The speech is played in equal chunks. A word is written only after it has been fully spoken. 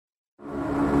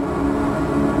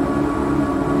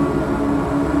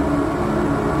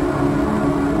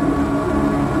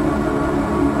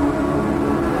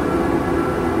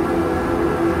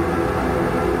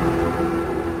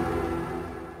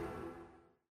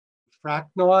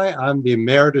Fracknoy. I'm the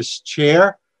Emeritus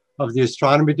Chair of the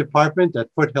Astronomy Department at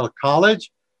Foothill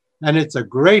College, and it's a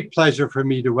great pleasure for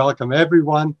me to welcome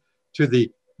everyone to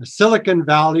the Silicon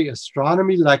Valley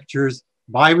Astronomy Lectures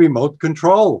by remote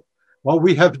control. What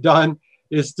we have done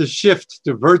is to shift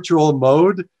to virtual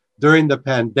mode during the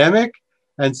pandemic,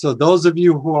 and so those of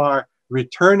you who are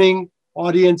returning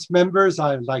audience members,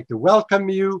 I'd like to welcome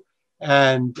you,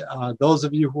 and those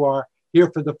of you who are here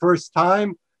for the first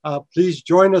time, please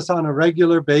join us on a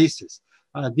regular basis.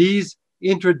 These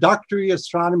introductory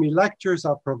astronomy lectures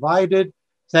are provided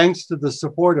thanks to the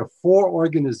support of 4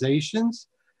 organizations: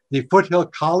 the Foothill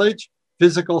College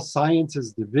Physical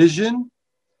Sciences Division,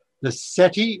 the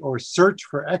SETI, or Search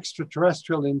for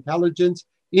Extraterrestrial Intelligence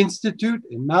Institute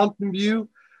in Mountain View,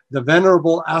 the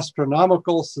Venerable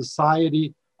Astronomical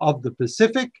Society of the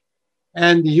Pacific,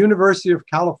 and the University of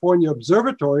California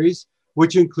Observatories,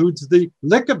 which includes the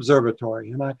Lick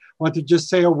Observatory. And I want to just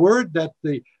say a word that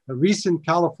the recent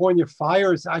California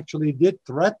fires actually did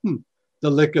threaten the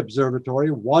Lick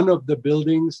Observatory. One of the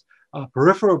buildings,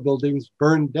 peripheral buildings,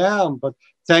 burned down, but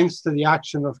thanks to the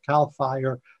action of CAL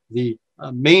FIRE, the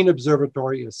main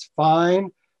observatory is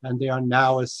fine, and they are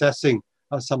now assessing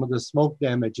some of the smoke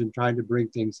damage and trying to bring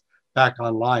things back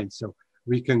online. So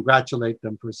we congratulate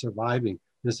them for surviving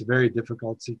this very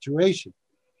difficult situation.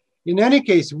 In any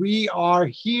case, we are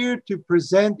here to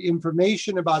present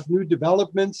information about new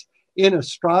developments in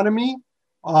astronomy.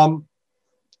 I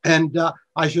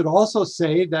should also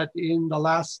say that in the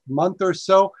last month or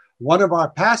so, one of our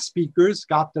past speakers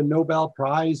got the Nobel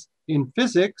Prize in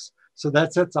Physics, so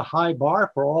that sets a high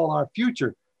bar for all our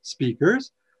future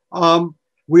speakers.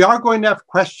 We are going to have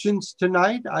questions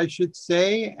tonight, I should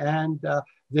say, and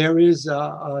there is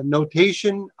a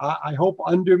notation, I hope,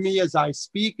 under me as I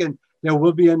speak, and there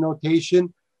will be a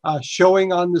notation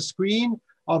showing on the screen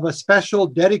of a special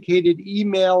dedicated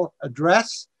email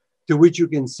address to which you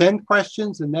can send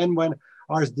questions. And then when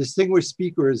our distinguished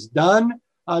speaker is done,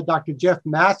 Dr. Jeff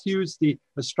Matthews, the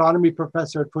astronomy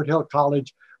professor at Foothill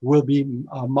College, will be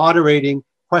moderating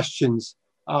questions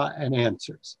and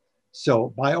answers.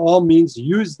 So by all means,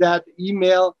 use that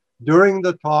email during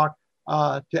the talk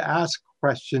to ask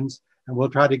questions, and we'll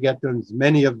try to get to as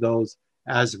many of those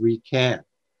as we can.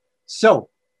 So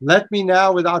let me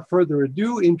now, without further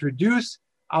ado, introduce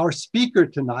our speaker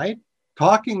tonight,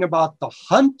 talking about the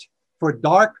hunt for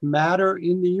dark matter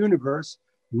in the universe,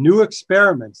 new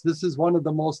experiments. This is one of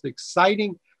the most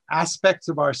exciting aspects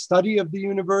of our study of the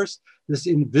universe, this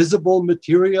invisible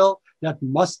material that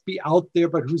must be out there,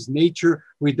 but whose nature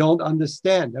we don't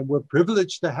understand. And we're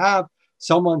privileged to have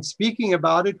someone speaking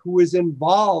about it who is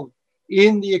involved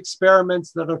in the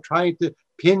experiments that are trying to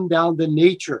pin down the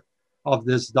nature of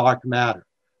this dark matter.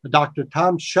 Dr.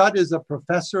 Tom Shutt is a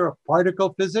professor of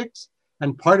particle physics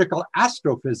and particle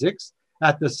astrophysics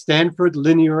at the Stanford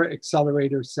Linear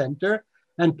Accelerator Center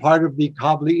and part of the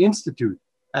Kavli Institute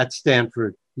at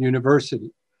Stanford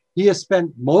University. He has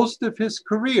spent most of his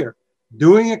career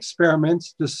doing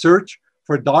experiments to search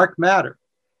for dark matter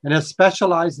and has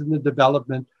specialized in the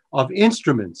development of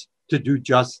instruments to do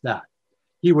just that.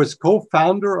 He was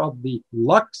co-founder of the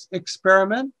LUX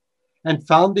experiment and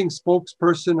founding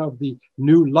spokesperson of the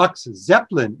new LUX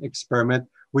Zeppelin experiment,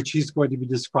 which he's going to be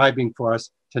describing for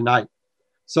us tonight.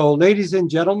 So, ladies and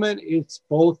gentlemen, it's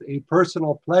both a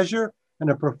personal pleasure and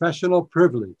a professional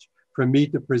privilege for me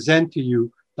to present to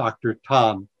you Dr.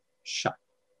 Tom Shutt.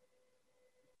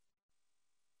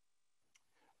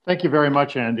 Thank you very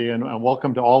much, Andy, and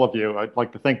welcome to all of you. I'd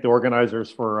like to thank the organizers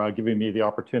for giving me the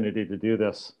opportunity to do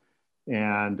this.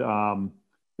 And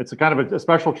it's a kind of a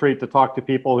special treat to talk to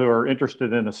people who are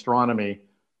interested in astronomy.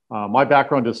 My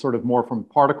background is sort of more from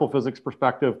particle physics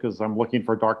perspective, because I'm looking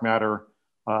for dark matter,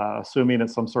 assuming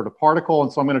it's some sort of particle.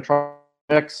 And so I'm going to try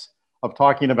a mix of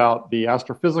talking about the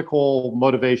astrophysical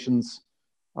motivations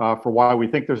for why we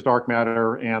think there's dark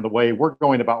matter and the way we're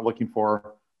going about looking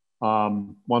for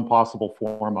one possible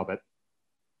form of it.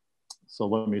 So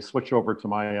let me switch over to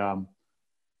my,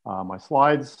 my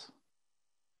slides.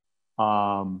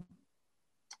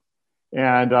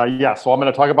 Yeah, so I'm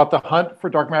going to talk about the hunt for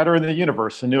dark matter in the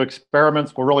universe and new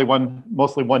experiments. Well, really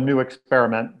mostly one new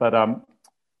experiment, but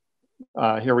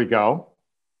here we go.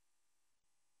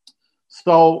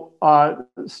 So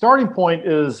starting point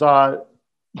is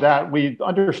that we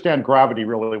understand gravity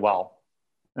really well.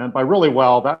 And by really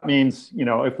well, that means, you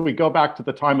know, if we go back to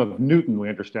the time of Newton, we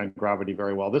understand gravity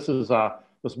very well. This is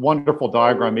this wonderful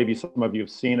diagram. Maybe some of you have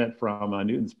seen it from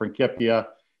Newton's Principia.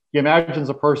 He imagines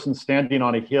a person standing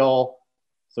on a hill.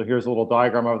 So here's a little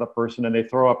diagram of the person, and they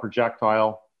throw a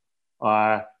projectile.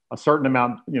 a certain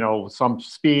amount, some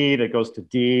speed, it goes to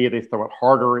D, they throw it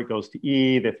harder, it goes to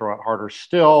E, they throw it harder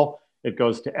still, it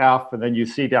goes to F, and then you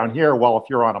see down here, well, if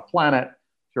you're on a planet,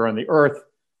 if you're on the Earth,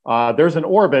 there's an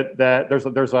orbit that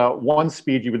there's a one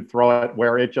speed you would throw it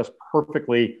where it just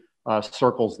perfectly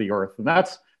circles the Earth. And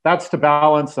that's to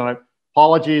balance, and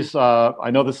apologies, I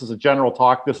know this is a general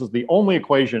talk, this is the only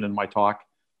equation in my talk,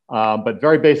 but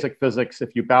very basic physics.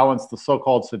 If you balance the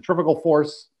so-called centrifugal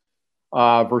force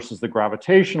versus the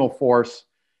gravitational force,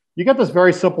 you get this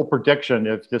very simple prediction,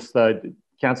 if just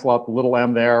cancel out the little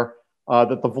m there,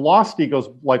 that the velocity goes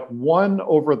like 1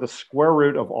 over the square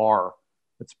root of r.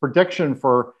 It's prediction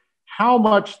for how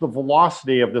much the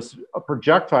velocity of this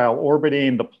projectile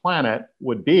orbiting the planet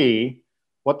would be,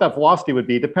 what that velocity would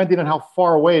be, depending on how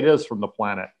far away it is from the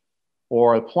planet.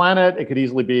 Or the planet, it could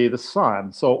easily be the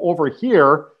sun. So over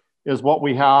here is what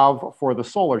we have for the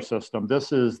solar system.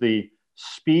 This is the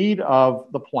speed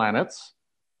of the planets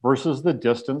versus the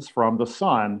distance from the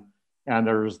sun. And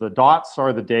there's the dots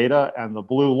are the data, and the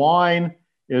blue line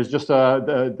is just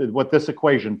what this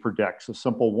equation predicts, a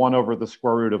simple 1 over the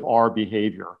square root of r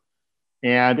behavior.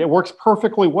 And it works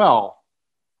perfectly well.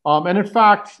 And in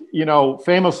fact,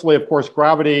 famously, of course,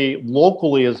 gravity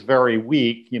locally is very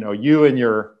weak. You and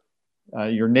your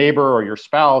neighbor or your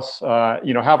spouse,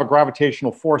 have a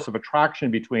gravitational force of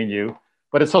attraction between you,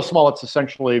 but it's so small,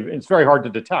 it's very hard to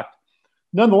detect.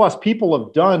 Nonetheless, people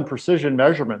have done precision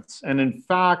measurements. And in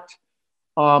fact,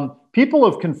 people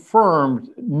have confirmed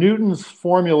Newton's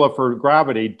formula for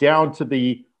gravity down to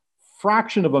the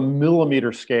fraction of a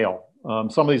millimeter scale.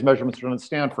 Some of these measurements are done at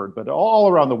Stanford, but all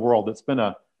around the world, it's been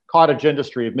a cottage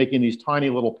industry of making these tiny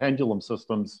little pendulum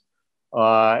systems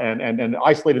and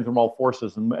isolating from all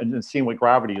forces and seeing what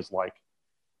gravity is like.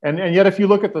 And yet, if you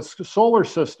look at the solar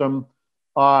system,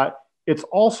 it's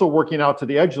also working out to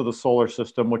the edge of the solar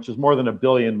system, which is more than 1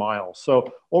 billion miles.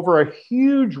 So over a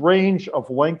huge range of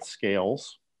length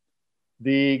scales,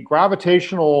 the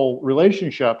gravitational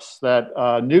relationships that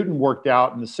Newton worked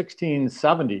out in the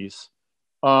 1670s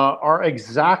are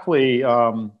exactly,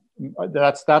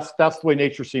 that's the way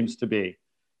nature seems to be.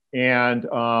 And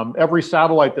every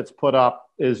satellite that's put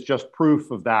up is just proof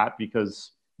of that,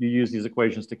 because you use these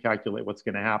equations to calculate what's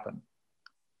going to happen.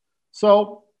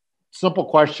 So, simple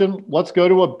question, let's go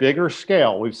to a bigger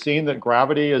scale. We've seen that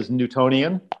gravity is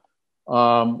Newtonian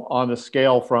on the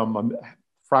scale from a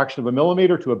fraction of a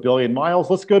millimeter to 1 billion miles.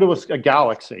 Let's go to a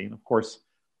galaxy. Of course,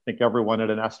 I think everyone at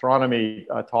an astronomy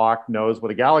talk knows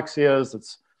what a galaxy is.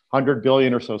 It's 100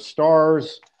 billion or so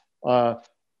stars.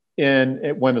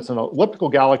 When it's an elliptical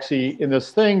galaxy, in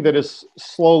this thing that is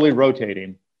slowly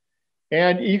rotating.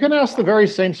 And you can ask the very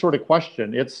same sort of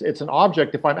question. It's an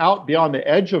object. If I'm out beyond the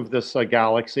edge of this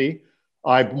galaxy,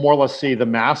 I more or less see the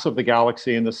mass of the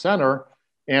galaxy in the center,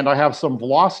 and I have some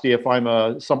velocity if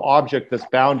I'm some object that's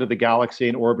bound to the galaxy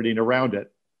and orbiting around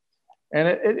it.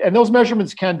 And those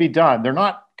measurements can be done. They're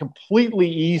not completely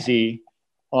easy.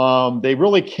 They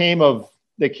really came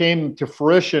to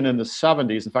fruition in the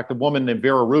 70s. In fact, a woman named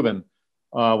Vera Rubin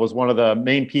was one of the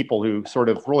main people who sort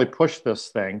of really pushed this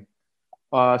thing.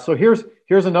 So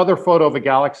here's another photo of a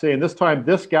galaxy, and this time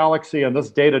this galaxy and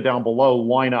this data down below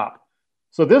line up.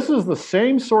 So this is the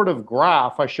same sort of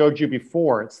graph I showed you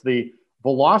before. It's the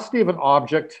velocity of an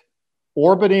object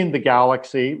orbiting the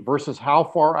galaxy versus how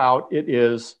far out it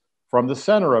is from the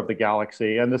center of the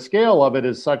galaxy. And the scale of it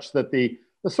is such that the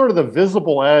sort of the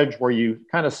visible edge where you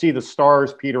kind of see the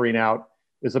stars petering out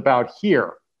is about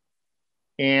here.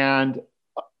 And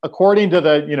according to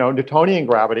the Newtonian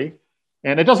gravity,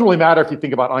 and it doesn't really matter if you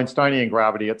think about Einsteinian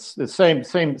gravity, it's the same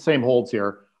holds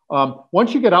here.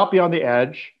 Once you get out beyond the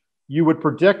edge, you would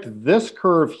predict this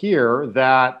curve here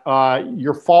that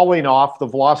you're falling off, the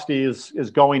velocity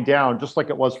is going down, just like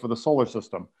it was for the solar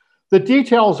system. The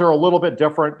details are a little bit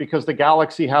different because the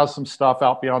galaxy has some stuff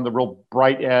out beyond the real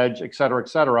bright edge, et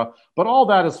cetera, but all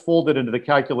that is folded into the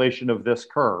calculation of this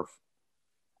curve.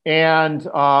 And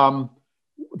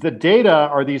the data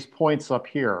are these points up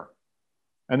here.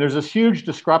 And there's this huge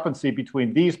discrepancy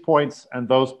between these points and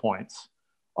those points.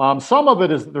 Some of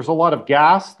it is there's a lot of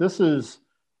gas. This is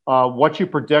what you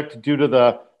predict due to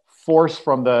the force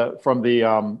from the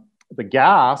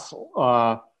gas,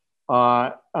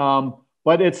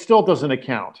 but it still doesn't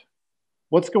account.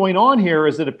 What's going on here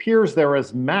is it appears there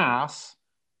is mass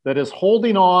that is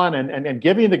holding on and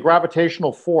giving the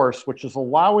gravitational force, which is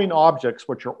allowing objects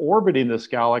which are orbiting this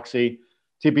galaxy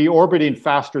to be orbiting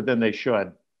faster than they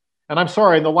should. And I'm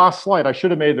sorry, in the last slide, I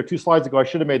should have made, 2 slides ago, I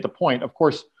should have made the point. Of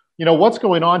course, what's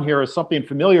going on here is something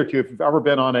familiar to you if you've ever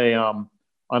been on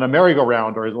a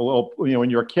merry-go-round or a little, when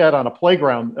you're a kid on a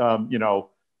playground,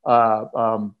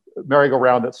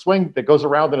 merry-go-round that goes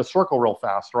around in a circle real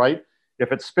fast, right?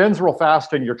 If it spins real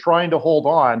fast and you're trying to hold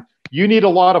on, you need a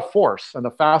lot of force. And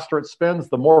the faster it spins,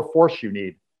 the more force you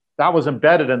need. That was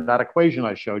embedded in that equation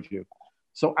I showed you.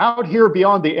 So out here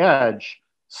beyond the edge,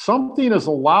 something is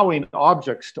allowing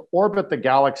objects to orbit the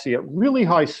galaxy at really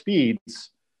high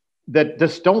speeds that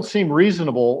just don't seem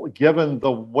reasonable given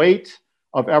the weight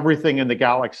of everything in the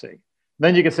galaxy.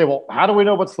 Then you can say, well, how do we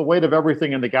know what's the weight of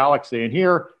everything in the galaxy? And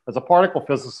here, as a particle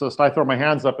physicist, I throw my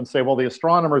hands up and say, well, the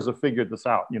astronomers have figured this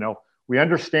out. You know, we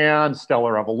understand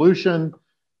stellar evolution.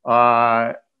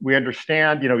 We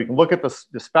understand, you know, we can look at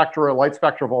the spectra, light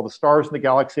spectra of all the stars in the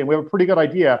galaxy, and we have a pretty good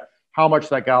idea how much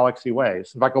that galaxy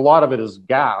weighs. In fact, a lot of it is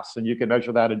gas, and you can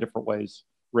measure that in different ways,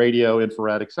 radio,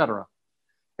 infrared, et cetera.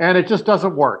 And it just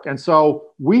doesn't work. And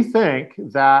so we think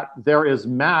that there is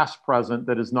mass present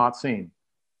that is not seen.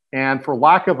 And for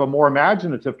lack of a more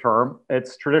imaginative term,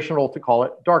 it's traditional to call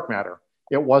it dark matter.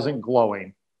 It wasn't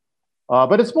glowing.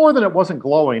 But it's more than it wasn't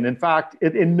glowing. In fact,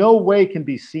 it in no way can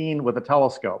be seen with a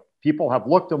telescope. People have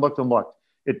looked and looked and looked.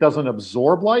 It doesn't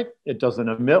absorb light. It doesn't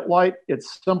emit light. It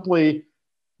simply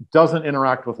doesn't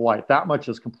interact with light. That much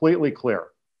is completely clear.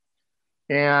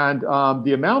 And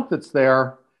the amount that's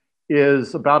there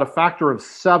is about a factor of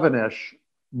 7-ish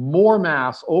more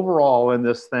mass overall in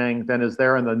this thing than is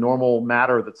there in the normal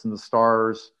matter that's in the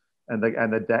stars and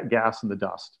the gas and the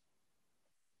dust.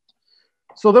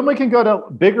 So then we can go to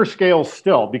bigger scales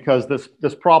still, because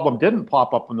this problem didn't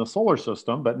pop up in the solar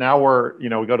system, but now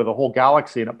we go to the whole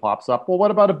galaxy and it pops up. Well,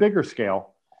 what about a bigger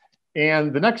scale?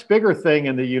 And the next bigger thing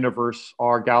in the universe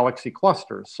are galaxy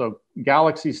clusters. So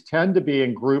galaxies tend to be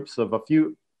in groups of a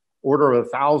few, order of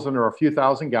 1,000 or a few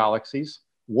thousand galaxies.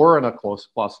 We're in a close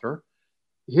cluster.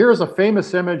 Here's a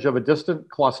famous image of a distant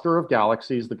cluster of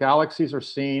galaxies. The galaxies are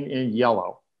seen in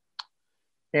yellow.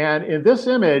 And in this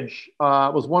image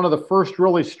was one of the first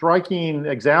really striking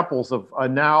examples of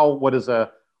now what is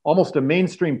almost a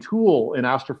mainstream tool in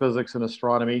astrophysics and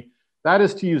astronomy. That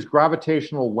is to use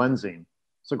gravitational lensing.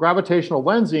 So gravitational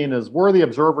lensing is, we're the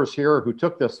observers here who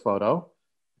took this photo,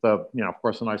 of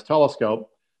course, a nice telescope.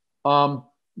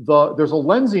 There's a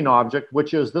lensing object,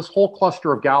 which is this whole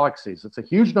cluster of galaxies. It's a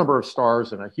huge number of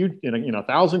stars and a huge,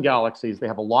 1,000 galaxies. They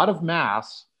have a lot of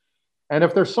mass. And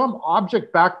if there's some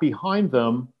object back behind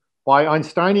them, by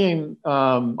Einstein's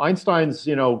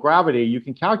gravity, you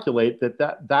can calculate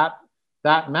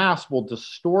that mass will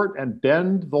distort and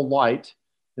bend the light.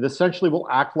 It essentially will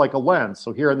act like a lens.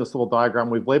 So here in this little diagram,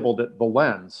 we've labeled it the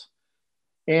lens.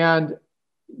 And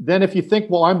then if you think,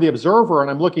 well, I'm the observer and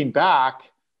I'm looking back,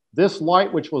 this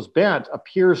light which was bent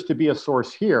appears to be a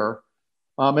source here.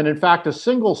 And in fact, a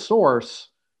single source,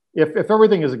 if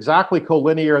everything is exactly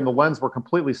collinear and the lens were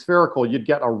completely spherical, you'd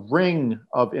get a ring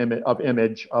of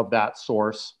image of that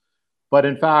source. But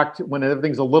in fact, when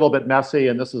everything's a little bit messy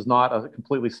and this is not a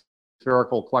completely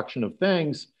spherical collection of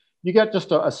things, you get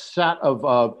just a set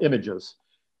of images.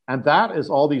 And that is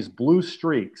all these blue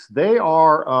streaks. They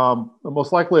are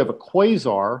most likely of a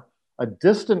quasar, a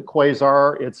distant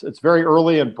quasar. It's very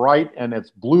early and bright and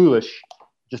it's bluish,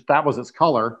 just that was its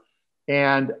color.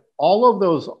 And all of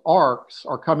those arcs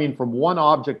are coming from one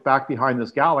object back behind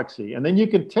this galaxy. And then you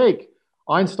can take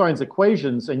Einstein's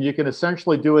equations and you can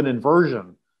essentially do an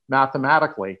inversion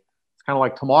mathematically. It's kind of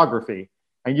like tomography.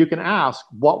 And you can ask,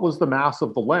 what was the mass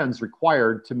of the lens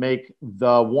required to make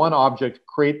the one object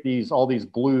create all these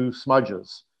blue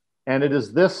smudges? And it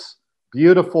is this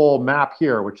beautiful map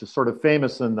here, which is sort of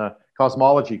famous in the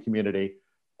cosmology community.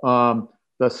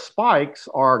 The spikes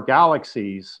are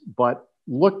galaxies, but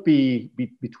look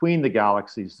between the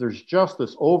galaxies. There's just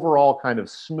this overall kind of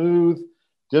smooth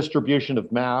distribution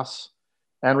of mass.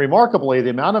 And remarkably, the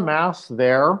amount of mass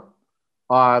there,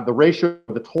 the ratio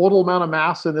of the total amount of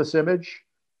mass in this image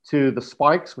to the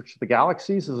spikes, which are the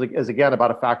galaxies, is again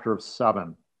about a factor of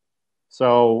 7.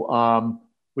 So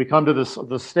we come to this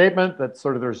statement that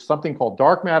sort of there's something called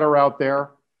dark matter out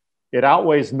there. It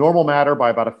outweighs normal matter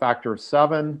by about a factor of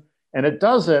 7. And it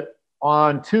does it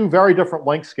on 2 very different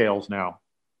length scales now.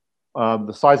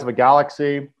 The size of a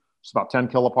galaxy, which is about 10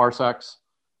 kiloparsecs,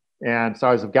 and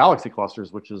size of galaxy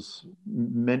clusters, which is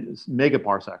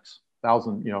megaparsecs,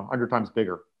 100 times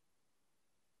bigger.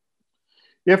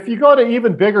 If you go to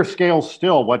even bigger scales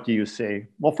still, what do you see?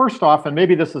 Well, first off, and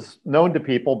maybe this is known to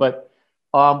people, but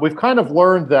we've kind of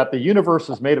learned that the universe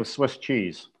is made of Swiss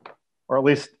cheese, or at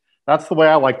least that's the way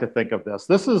I like to think of this.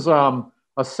 This is a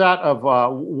set of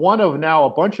one of now a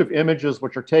bunch of images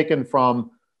which are taken from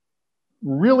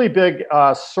really big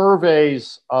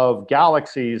surveys of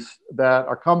galaxies that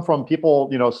come from people,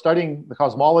 studying the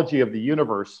cosmology of the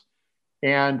universe.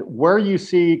 And where you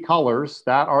see colors,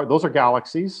 those are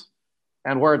galaxies.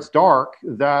 And where it's dark,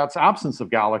 that's absence of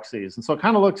galaxies. And so it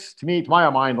kind of looks to me, to my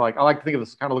mind, like I like to think of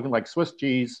this kind of looking like Swiss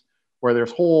cheese, where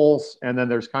there's holes and then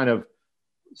there's kind of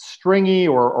stringy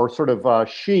or sort of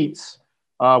sheets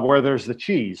where there's the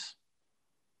cheese.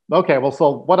 Okay, well,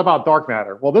 so what about dark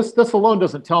matter? Well, this alone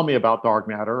doesn't tell me about dark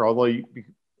matter, although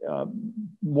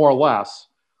more or less.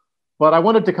 But I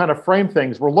wanted to kind of frame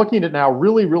things. We're looking at now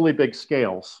really, really big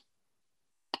scales.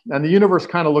 And the universe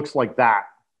kind of looks like that.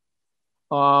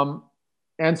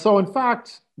 And so, in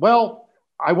fact, well,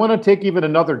 I want to take even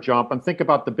another jump and think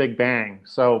about the Big Bang.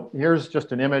 So here's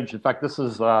just an image. In fact, this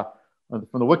is from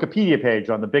the Wikipedia page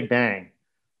on the Big Bang.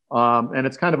 And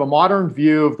it's kind of a modern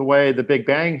view of the way the Big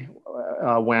Bang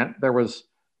went. There was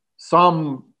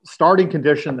some starting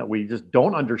condition that we just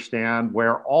don't understand,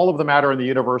 where all of the matter in the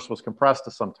universe was compressed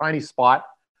to some tiny spot.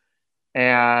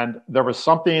 And there was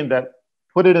something that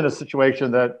put it in a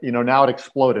situation that, now it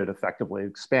exploded effectively,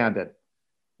 expanded.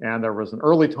 And there was an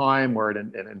early time where it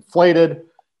inflated,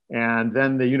 and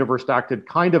then the universe acted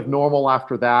kind of normal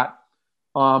after that.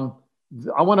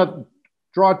 I want to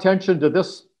draw attention to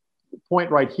this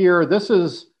point right here. This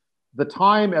is the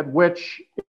time at which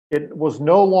it was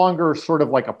no longer sort of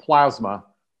like a plasma,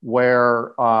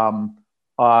 where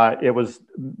it was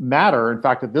matter. In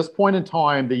fact, at this point in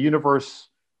time, the universe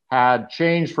had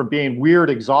changed from being weird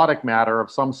exotic matter of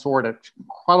some sort at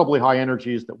incredibly high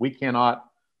energies that we cannot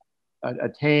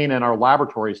attain in our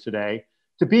laboratories today,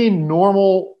 to being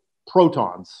normal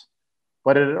protons.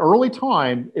 But at an early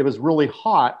time, it was really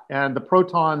hot, and the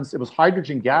protons, it was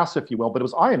hydrogen gas, if you will, but it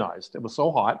was ionized. It was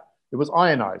so hot, it was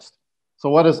ionized. So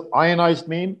what does ionized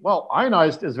mean? Well,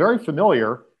 ionized is very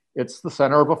familiar. It's the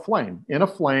center of a flame. In a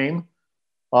flame,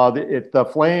 the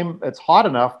flame, it's hot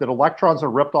enough that electrons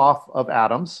are ripped off of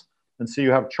atoms. And so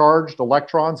you have charged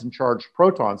electrons and charged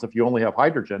protons if you only have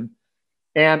hydrogen.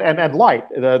 And light,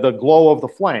 the glow of the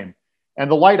flame. And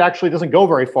the light actually doesn't go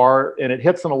very far, and it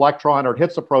hits an electron or it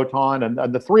hits a proton,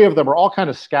 and the three of them are all kind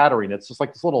of scattering. It's just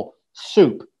like this little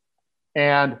soup.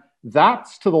 And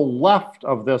that's to the left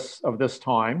of this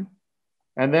time.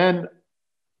 And then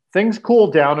things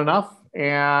cooled down enough,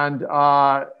 and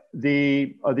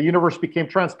the universe became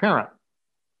transparent.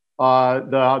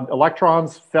 The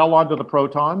electrons fell onto the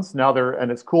protons. Now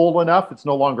and it's cooled enough. It's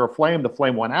no longer a flame. The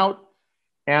flame went out.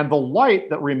 And the light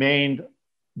that remained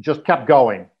just kept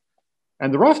going.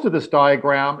 And the rest of this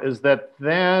diagram is that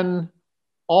then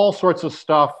all sorts of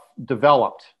stuff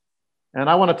developed. And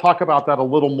I want to talk about that a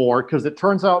little more, because it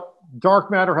turns out dark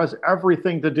matter has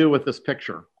everything to do with this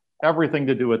picture. Everything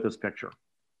to do with this picture.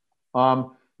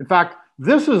 In fact,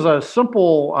 this is a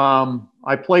simple,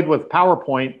 I played with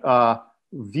PowerPoint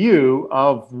view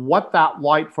of what that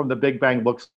light from the Big Bang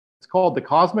looks like. It's called the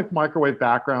cosmic microwave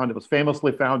background. It was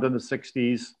famously found in the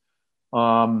 60s.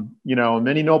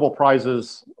 Many Nobel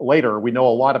Prizes later, we know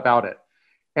a lot about it.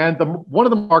 And one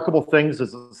of the remarkable things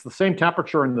is it's the same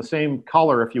temperature and the same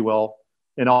color, if you will,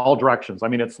 in all directions. I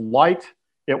mean, it's light.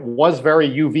 It was very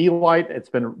UV light. It's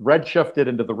been redshifted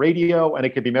into the radio, and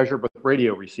it can be measured with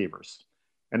radio receivers.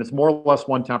 And it's more or less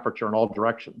one temperature in all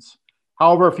directions.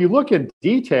 However, if you look in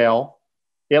detail,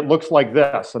 it looks like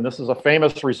this. And this is a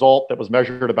famous result that was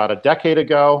measured about a decade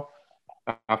ago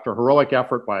after heroic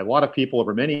effort by a lot of people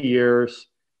over many years.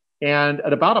 And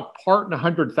at about a part in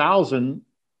 100,000,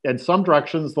 in some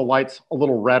directions, the light's a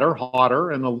little redder,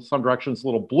 hotter, and in some directions, a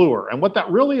little bluer. And what that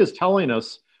really is telling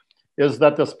us is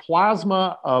that this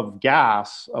plasma of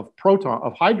gas, of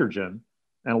hydrogen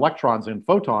and electrons and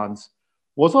photons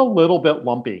was a little bit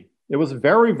lumpy. It was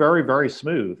very, very, very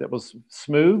smooth. It was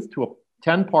smooth to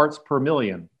 10 parts per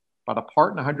million, about a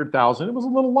part in 100,000. It was a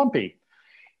little lumpy.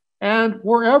 And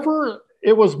wherever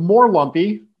it was more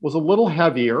lumpy, was a little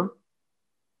heavier,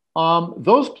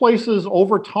 those places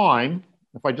over time,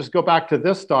 if I just go back to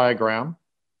this diagram,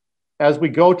 as we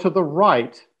go to the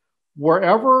right,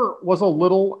 wherever was a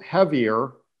little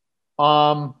heavier,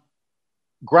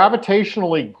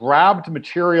 gravitationally grabbed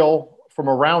material from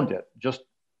around it. Just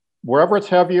wherever it's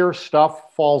heavier,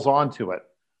 stuff falls onto it.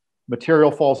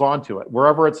 Material falls onto it.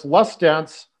 Wherever it's less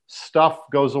dense, stuff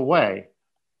goes away.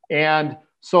 And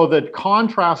so the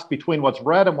contrast between what's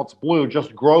red and what's blue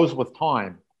just grows with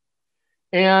time.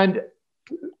 And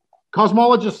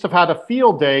cosmologists have had a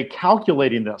field day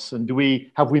calculating this. And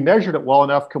have we measured it well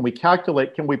enough? Can we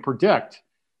calculate? Can we predict?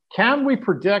 Can we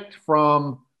predict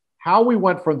from how we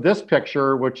went from this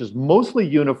picture, which is mostly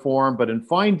uniform, but in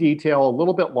fine detail, a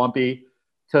little bit lumpy,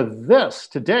 to this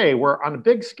today, where on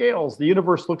big scales, the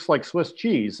universe looks like Swiss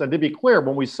cheese. And to be clear,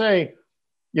 when we say,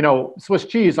 Swiss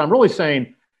cheese, I'm really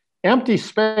saying empty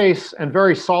space and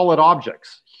very solid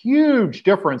objects. Huge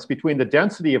difference between the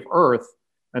density of Earth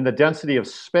and the density of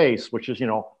space, which is,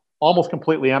 almost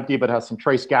completely empty, but has some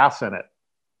trace gas in it.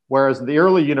 Whereas in the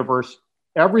early universe,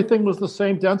 everything was the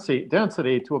same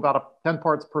density to about 10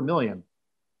 parts per million.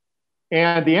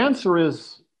 And the answer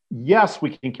is yes,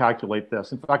 we can calculate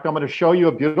this. In fact, I'm going to show you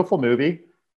a beautiful movie.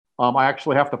 I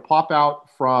actually have to pop out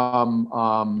from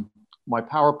my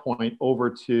PowerPoint over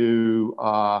to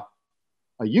a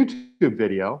YouTube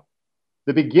video.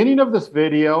 The beginning of this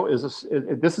video is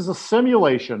this is a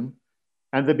simulation,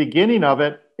 and the beginning of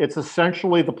it, it's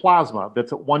essentially the plasma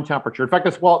that's at one temperature. In fact,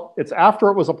 it's after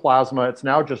it was a plasma. It's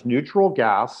now just neutral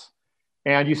gas,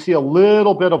 and you see a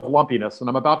little bit of lumpiness. And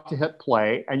I'm about to hit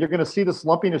play, and you're going to see this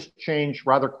lumpiness change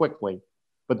rather quickly.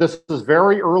 But this is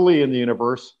very early in the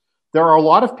universe. There are a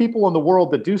lot of people in the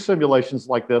world that do simulations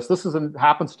like this. This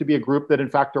happens to be a group that, in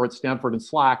fact, are at Stanford and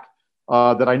SLAC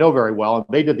that I know very well, and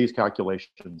they did these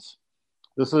calculations.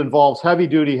 This involves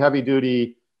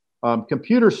heavy-duty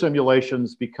computer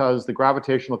simulations because the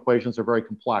gravitational equations are very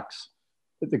complex.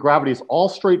 The gravity is all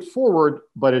straightforward,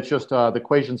 but it's just the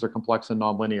equations are complex and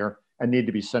nonlinear and need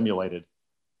to be simulated.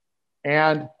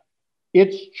 And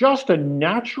it's just a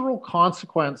natural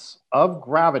consequence of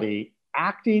gravity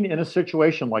acting in a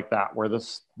situation like that, where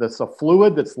that's a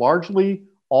fluid that's largely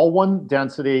all one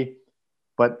density,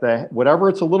 but whatever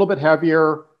it's a little bit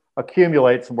heavier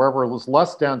accumulates, and wherever it was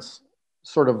less dense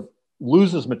sort of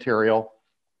loses material,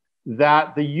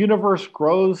 that the universe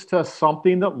grows to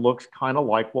something that looks kind of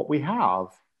like what we have,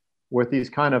 with these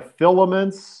kind of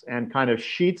filaments and kind of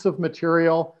sheets of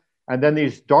material, and then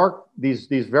these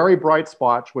very bright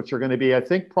spots, which are going to be, I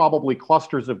think, probably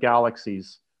clusters of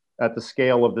galaxies at the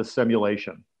scale of this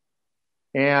simulation.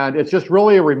 And it's just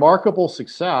really a remarkable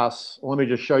success. Let me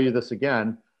just show you this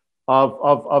again, of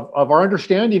our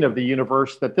understanding of the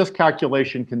universe, that this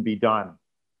calculation can be done.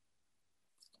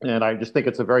 And I just think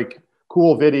it's a very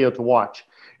cool video to watch.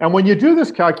 And when you do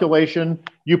this calculation,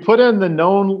 you put in the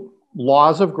known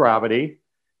laws of gravity.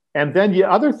 And then the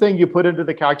other thing you put into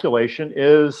the calculation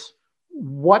is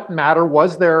what matter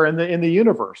was there in the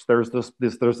universe. There's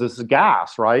this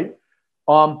gas, right?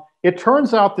 It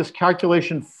turns out this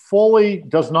calculation fully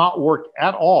does not work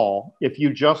at all if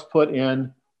you just put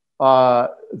in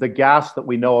the gas that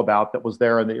we know about that was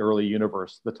there in the early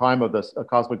universe, the time of this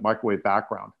cosmic microwave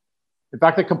background. In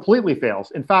fact, it completely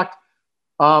fails. In fact,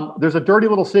 there's a dirty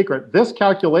little secret. This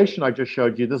calculation I just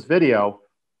showed you, this video,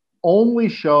 only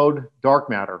showed dark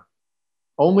matter.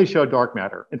 Only showed dark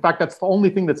matter. In fact, that's the only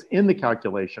thing that's in the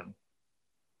calculation.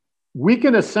 We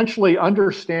can essentially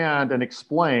understand and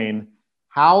explain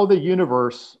how the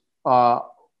universe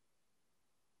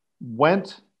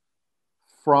went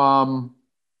from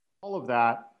all of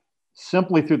that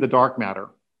simply through the dark matter.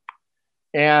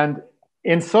 And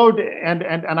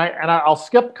I'll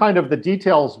skip kind of the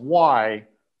details why,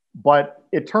 but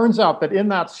it turns out that in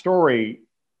that story,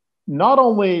 not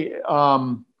only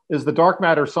is the dark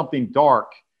matter something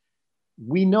dark,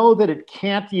 we know that it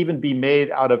can't even be made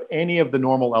out of any of the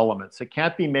normal elements. It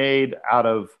can't be made out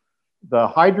of the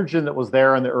hydrogen that was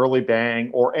there in the early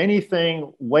bang or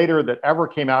anything later that ever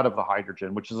came out of the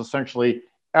hydrogen, which is essentially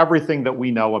everything that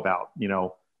we know about. You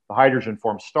know, the hydrogen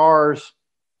formed stars.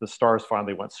 The stars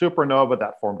finally went supernova.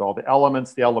 That formed all the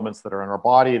elements that are in our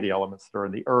body, the elements that are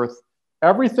in the earth.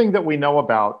 Everything that we know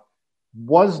about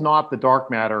was not the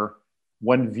dark matter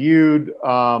when viewed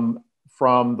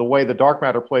from the way the dark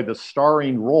matter played the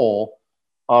starring role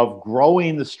of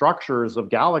growing the structures of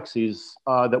galaxies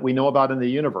that we know about in the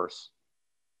universe.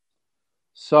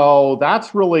 So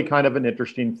that's really kind of an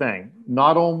interesting thing.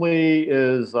 Not only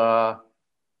is the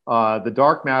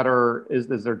dark matter, is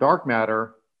there dark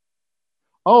matter?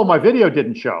 Oh, my video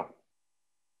didn't show.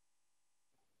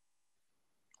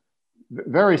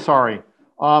 Very sorry.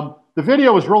 The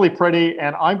video is really pretty,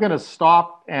 and I'm going to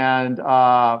stop and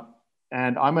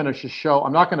I'm going to just show.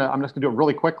 I'm just going to do it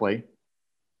really quickly,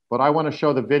 but I want to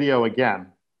show the video again.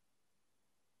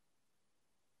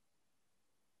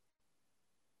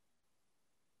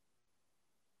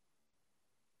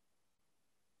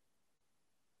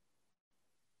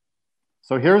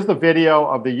 So here's the video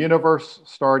of the universe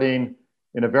starting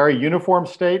in a very uniform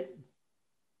state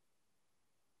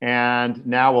and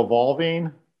now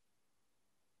evolving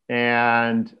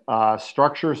and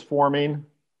structures forming.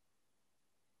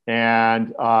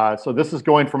 And so this is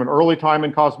going from an early time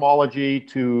in cosmology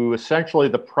to essentially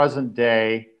the present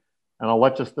day. And I'll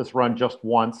let this run just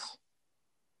once.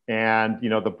 And you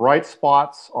know, the bright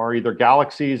spots are either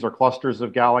galaxies or clusters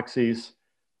of galaxies.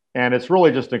 And it's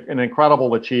really just an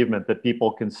incredible achievement that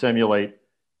people can simulate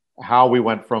how we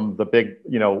went from the big,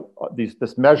 you know,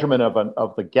 this measurement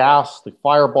of the gas, the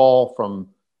fireball from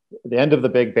the end of the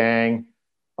Big Bang,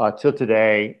 to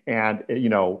today, and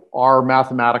our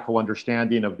mathematical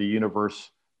understanding of the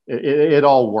universe, it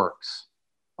all works,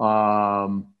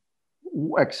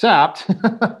 except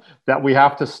that we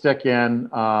have to stick in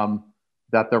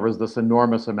that there was this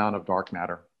enormous amount of dark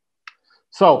matter.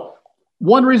 So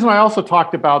one reason I also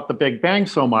talked about the Big Bang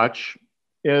so much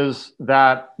is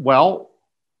that, well,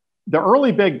 the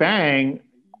early Big Bang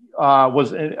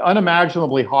was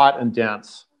unimaginably hot and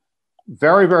dense,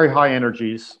 very, very high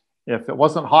energies. If it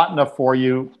wasn't hot enough for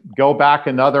you, go back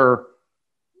another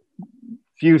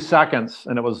few seconds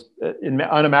and it was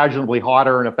unimaginably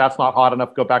hotter. And if that's not hot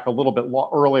enough, go back a little bit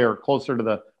earlier, closer to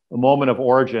the moment of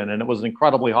origin, and it was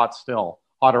incredibly hot still,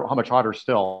 hotter, how much hotter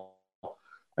still.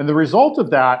 And the result of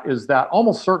that is that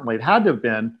almost certainly it had to have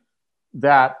been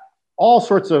that all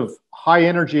sorts of high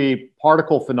energy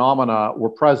particle phenomena were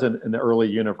present in the early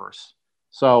universe.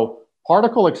 So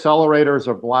particle accelerators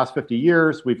over the last 50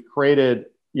 years, we've created,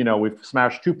 we've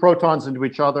smashed two protons into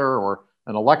each other, or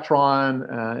an electron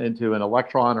into an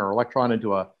electron, or electron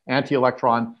into an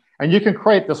anti-electron. And you can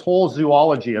create this whole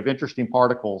zoology of interesting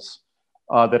particles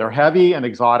that are heavy and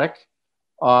exotic,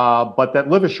 but that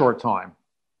live a short time.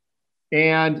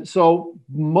 And so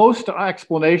most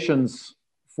explanations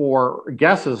for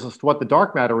guesses as to what the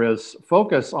dark matter is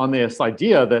focus on this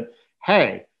idea that,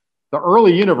 hey, the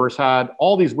early universe had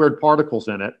all these weird particles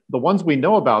in it. The ones we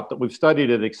know about that we've studied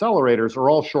at accelerators are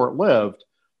all short-lived.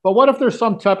 But what if there's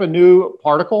some type of new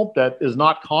particle that is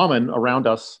not common around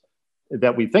us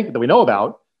that we think that we know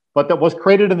about, but that was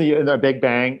created in the Big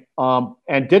Bang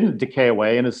and didn't decay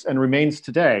away and remains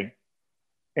today,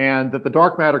 and that the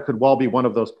dark matter could well be one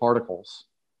of those particles.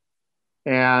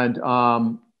 And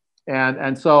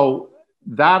so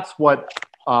that's what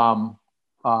I'm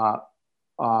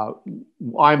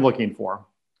looking for.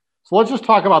 So let's just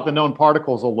talk about the known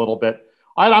particles a little bit.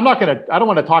 I don't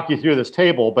want to talk you through this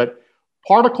table, but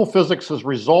particle physics has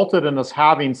resulted in us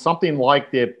having something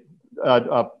like the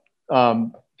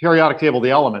periodic table of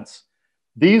the elements.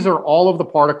 These are all of the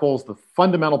particles, the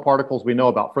fundamental particles we know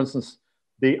about. For instance,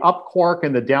 the up quark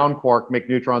and the down quark make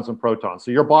neutrons and protons. So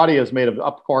your body is made of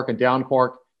up quark and down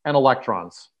quark and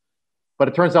electrons. But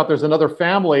it turns out there's another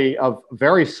family of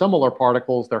very similar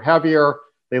particles. They're heavier,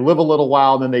 they live a little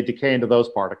while, and then they decay into those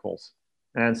particles.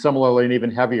 And similarly, an even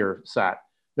heavier set.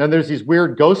 Then there's these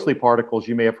weird ghostly particles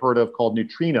you may have heard of called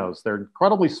neutrinos. They're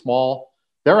incredibly small.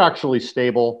 They're actually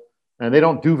stable, and they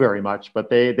don't do very much, but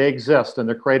they exist, and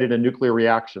they're created in nuclear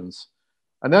reactions.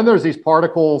 And then there's these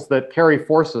particles that carry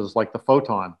forces like the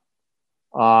photon.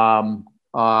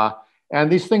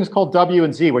 And these things called W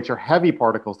and Z, which are heavy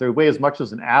particles. They weigh as much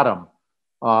as an atom,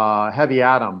 heavy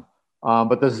atom.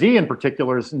 But the Z in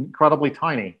particular is incredibly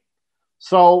tiny.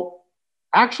 So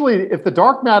actually, if the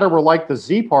dark matter were like the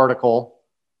Z particle,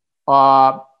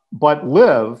 but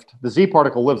lived, the Z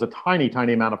particle lives a tiny,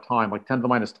 tiny amount of time, like 10 to the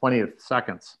minus 20th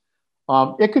seconds,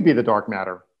 it could be the dark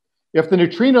matter. If the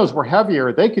neutrinos were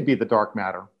heavier, they could be the dark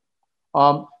matter.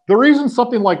 The reason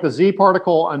something like the Z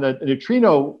particle and the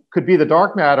neutrino could be the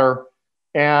dark matter,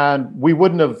 and we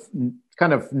wouldn't have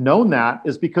kind of known that,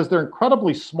 is because they're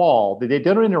incredibly small. They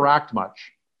don't interact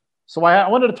much. So I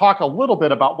wanted to talk a little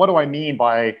bit about what do I mean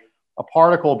by a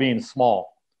particle being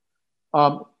small.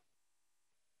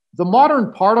 The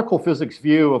modern particle physics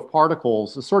view of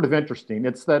particles is sort of interesting.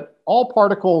 It's that all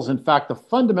particles, in fact, the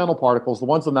fundamental particles, the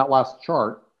ones on that last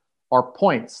chart, are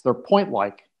points. They're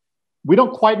point-like. We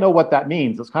don't quite know what that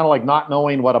means. It's kind of like not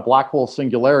knowing what a black hole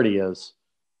singularity is.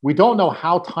 We don't know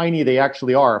how tiny they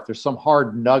actually are if there's some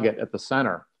hard nugget at the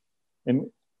center. And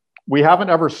we haven't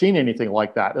ever seen anything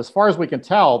like that. As far as we can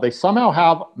tell, they somehow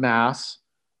have mass,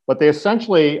 but they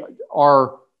essentially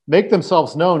make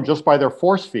themselves known just by their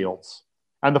force fields.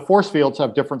 And the force fields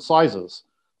have different sizes.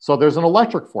 So there's an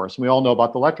electric force. We all know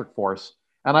about the electric force.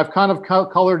 And I've kind of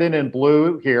colored in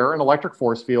blue here an electric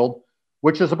force field,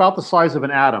 which is about the size of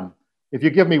an atom. If you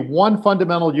give me one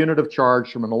fundamental unit of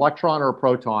charge from an electron or a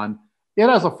proton, it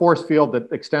has a force field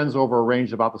that extends over a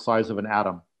range about the size of an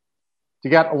atom. To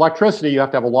get electricity, you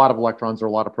have to have a lot of electrons or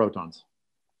a lot of protons.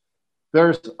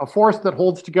 There's a force that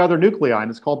holds together nuclei, and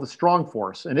it's called the strong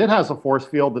force. And it has a force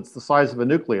field that's the size of a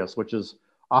nucleus, which is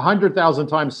 100,000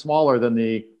 times smaller than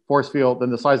the force field, than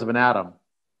the size of an atom.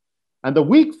 And the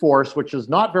weak force, which is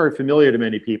not very familiar to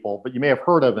many people, but you may have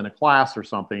heard of in a class or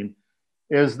something,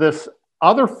 is this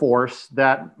other force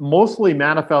that mostly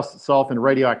manifests itself in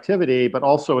radioactivity, but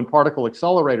also in particle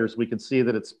accelerators, we can see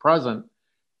that it's present.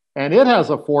 And it has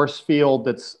a force field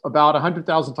that's about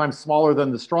 100,000 times smaller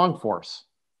than the strong force.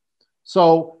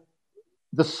 So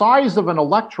the size of an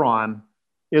electron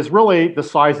is really the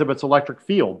size of its electric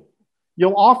field.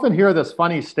 You'll often hear this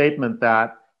funny statement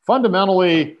that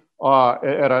fundamentally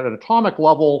at an atomic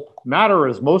level, matter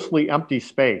is mostly empty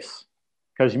space,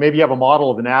 because maybe you have a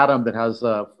model of an atom that has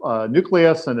a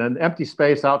nucleus and an empty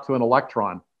space out to an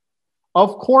electron.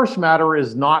 Of course, matter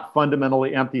is not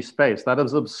fundamentally empty space. That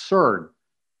is absurd.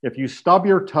 If you stub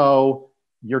your toe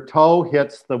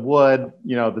hits the wood,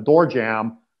 the door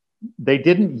jamb. They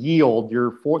didn't yield.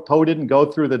 Your toe didn't go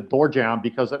through the door jamb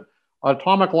because at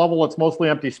atomic level, it's mostly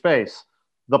empty space.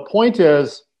 The point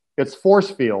is, it's force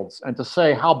fields. And to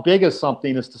say how big is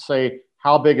something is to say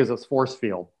how big is its force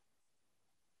field.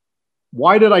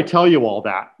 Why did I tell you all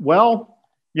that? Well,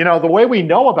 the way we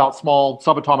know about small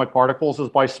subatomic particles is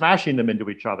by smashing them into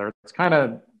each other.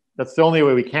 That's the only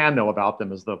way we can know about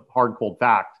them, is the hard, cold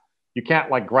fact. You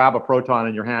can't like grab a proton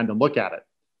in your hand and look at it.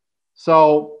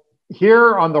 So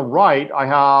here on the right, I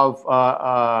have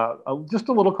just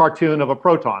a little cartoon of a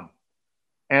proton.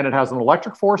 And it has an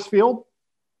electric force field,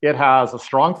 it has a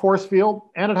strong force field,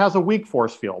 and it has a weak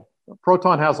force field. A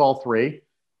proton has all three.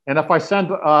 And if I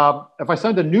send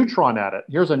a neutron at it,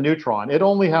 here's a neutron, it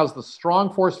only has the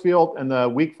strong force field and the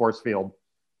weak force field.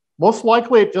 Most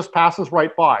likely it just passes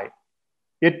right by.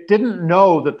 It didn't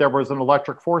know that there was an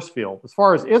electric force field. As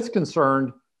far as it's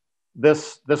concerned,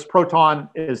 this proton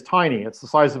is tiny. It's the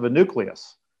size of a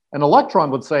nucleus. An electron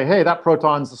would say, hey, that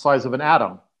proton's the size of an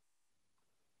atom.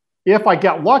 If I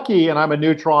get lucky and I'm a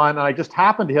neutron and I just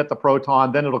happen to hit the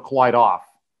proton, then it'll collide off.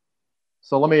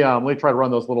 So let me try to run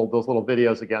those little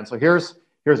videos again. So here's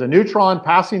a neutron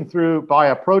passing through by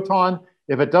a proton.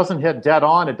 If it doesn't hit dead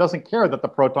on, it doesn't care that the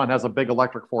proton has a big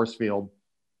electric force field.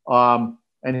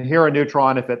 And here a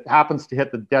neutron, if it happens to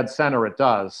hit the dead center, it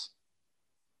does.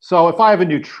 So if I have a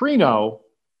neutrino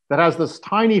that has this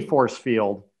tiny force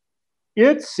field,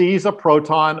 it sees a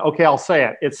proton, okay, I'll say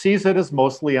it. It sees it as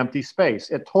mostly empty space.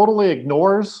 It totally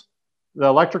ignores the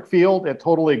electric field. It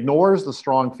totally ignores the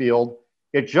strong field.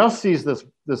 It just sees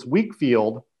this weak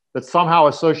field that's somehow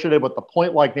associated with the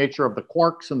point-like nature of the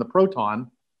quarks and the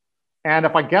proton. And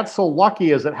if I get so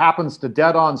lucky as it happens to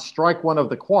dead on strike one of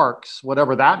the quarks,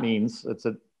 whatever that means, it's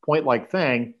a point-like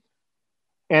thing,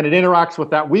 and it interacts with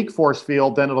that weak force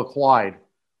field, then it'll collide,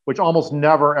 which almost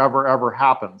never, ever, ever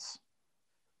happens.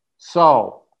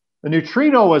 So the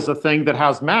neutrino is a thing that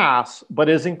has mass, but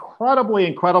is incredibly,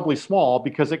 incredibly small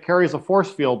because it carries a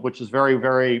force field, which is very,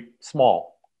 very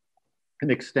small in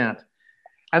extent.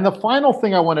 And the final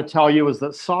thing I want to tell you is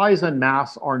that size and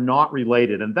mass are not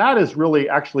related. And that is really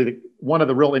actually one of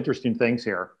the real interesting things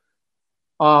here.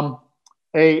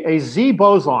 A Z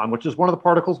boson, which is one of the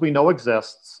particles we know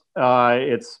exists,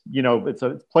 it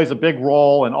plays a big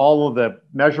role in all of the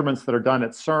measurements that are done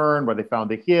at CERN, where they found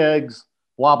the Higgs,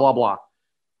 blah, blah, blah.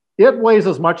 It weighs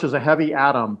as much as a heavy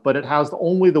atom, but it has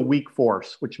only the weak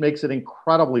force, which makes it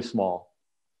incredibly small.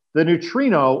 The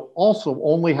neutrino also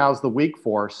only has the weak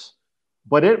force,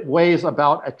 but it weighs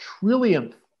about a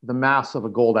trillionth the mass of a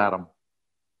gold atom.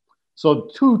 So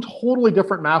two totally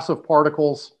different massive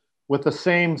particles with the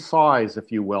same size,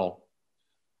 if you will.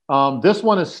 This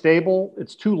one is stable.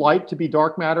 It's too light to be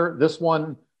dark matter. This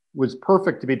one was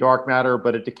perfect to be dark matter,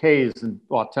 but it decays in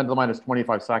 10 to the minus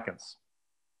 25 seconds.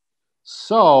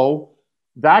 So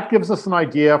that gives us an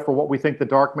idea for what we think the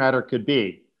dark matter could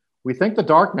be. We think the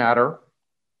dark matter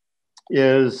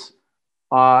is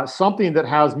something that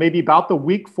has maybe about the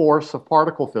weak force of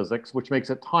particle physics, which makes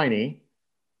it tiny.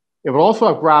 It would also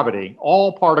have gravity.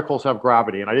 All particles have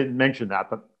gravity, and I didn't mention that,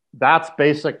 but that's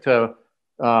basic to,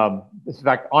 in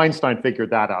fact, Einstein figured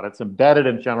that out. It's embedded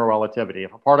in general relativity.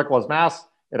 If a particle has mass,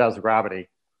 it has gravity.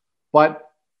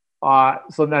 But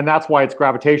then that's why it's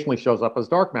gravitationally shows up as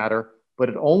dark matter, but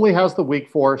it only has the weak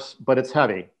force, but it's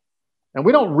heavy. And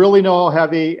we don't really know how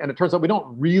heavy, and it turns out we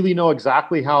don't really know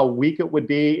exactly how weak it would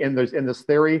be in this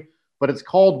theory, but it's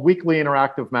called weakly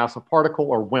interactive massive particle,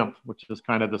 or WIMP, which is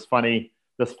kind of this funny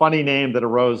name that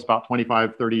arose about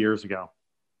 25, 30 years ago.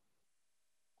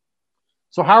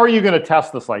 So how are you going to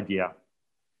test this idea?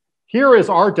 Here is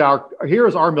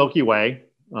our Milky Way,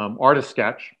 artist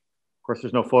sketch. Of course,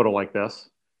 there's no photo like this.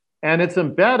 And it's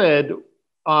embedded,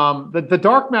 the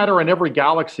dark matter in every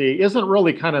galaxy isn't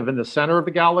really kind of in the center of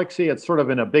the galaxy. It's sort of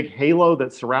in a big halo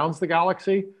that surrounds the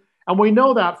galaxy. And we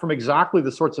know that from exactly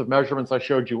the sorts of measurements I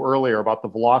showed you earlier about the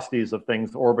velocities of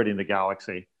things orbiting the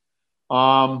galaxy.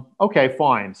 Okay,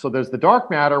 fine. So there's the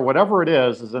dark matter, whatever it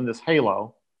is in this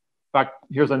halo. In fact,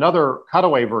 here's another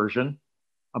cutaway version.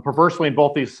 Perversely, in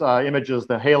both these images,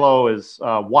 the halo is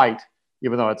white,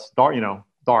 even though it's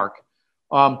dark.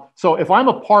 So if I'm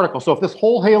a particle, so if this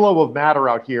whole halo of matter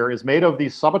out here is made of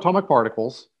these subatomic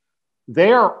particles,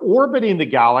 they are orbiting the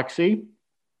galaxy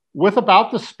with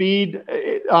about the speed,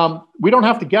 we don't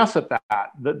have to guess at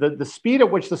that. The speed at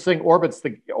which this thing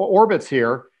orbits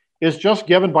here is just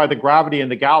given by the gravity in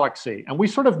the galaxy. And we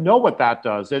sort of know what that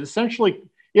does. It essentially,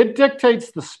 it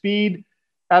dictates the speed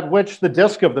at which the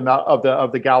disk of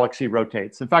the galaxy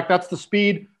rotates. In fact, that's the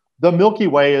speed the Milky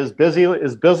Way is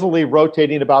busily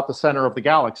rotating about the center of the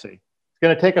galaxy. It's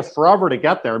going to take us forever to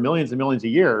get there, millions and millions of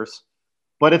years.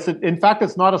 But in fact,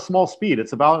 it's not a small speed.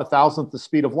 It's about 1,000th the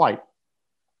speed of light.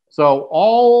 So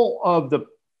all of the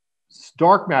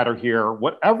dark matter here,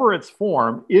 whatever its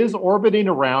form, is orbiting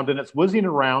around and it's whizzing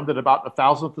around at about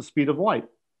 1,000th the speed of light.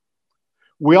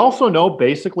 We also know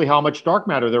basically how much dark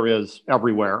matter there is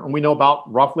everywhere. And we know about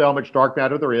roughly how much dark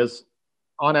matter there is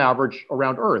on average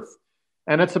around Earth.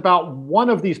 And it's about 1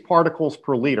 of these particles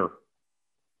per liter,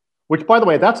 which, by the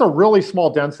way, that's a really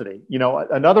small density. You know,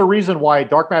 another reason why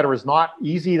dark matter is not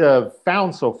easy to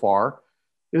found so far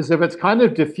is if it's kind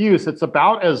of diffuse, it's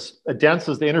about as dense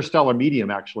as the interstellar medium,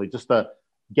 actually, just the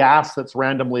gas that's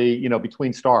randomly, you know,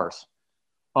 between stars.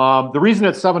 The reason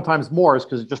it's 7 times more is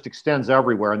because it just extends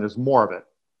everywhere and there's more of it.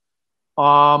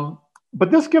 But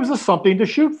this gives us something to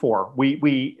shoot for.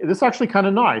 This is actually kind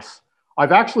of nice.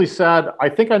 I've actually said, I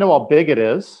think I know how big it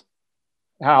is,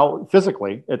 how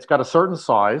physically, it's got a certain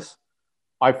size.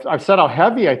 I've said how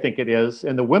heavy I think it is.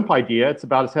 In the WIMP idea, it's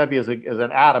about as heavy as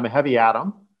an atom, a heavy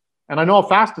atom. And I know how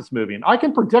fast it's moving. I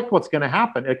can predict what's going to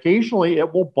happen. Occasionally,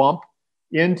 it will bump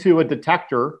into a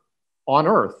detector on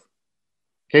Earth.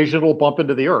 Occasionally, it will bump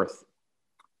into the Earth.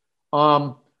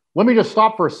 Let me just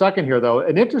stop for a second here, though.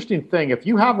 An interesting thing, if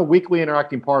you have a weakly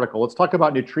interacting particle, let's talk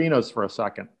about neutrinos for a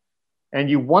second, and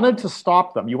you wanted to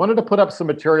stop them, you wanted to put up some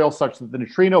material such that the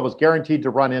neutrino was guaranteed to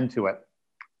run into it.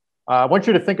 I want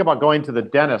you to think about going to the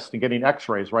dentist and getting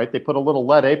x-rays, right? They put a little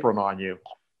lead apron on you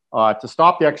to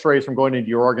stop the x-rays from going into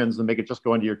your organs and make it just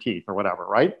go into your teeth or whatever,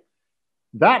 right?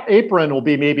 That apron will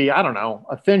be maybe, I don't know,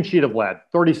 a thin sheet of lead,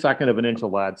 32nd of an inch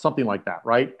of lead, something like that,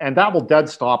 right? And that will dead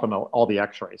stop all the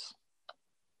x-rays.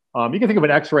 You can think of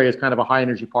an x-ray as kind of a high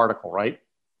energy particle, right?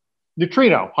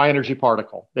 Neutrino, high energy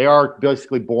particle. They are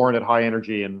basically born at high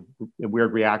energy and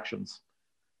weird reactions.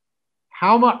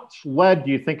 How much lead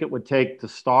do you think it would take to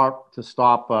stop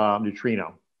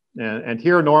neutrino? And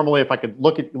here, normally, if I could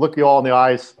look you all in the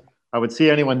eyes, I would see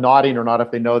anyone nodding or not if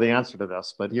they know the answer to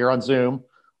this. But here on Zoom,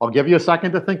 I'll give you a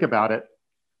second to think about it.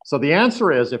 So the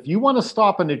answer is, if you want to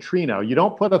stop a neutrino, you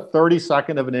don't put a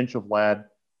 32nd of an inch of lead.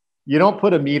 You don't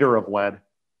put a meter of lead.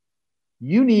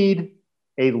 You need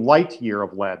a light year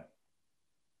of lead.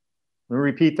 Let me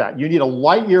repeat that. You need a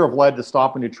light year of lead to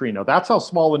stop a neutrino. That's how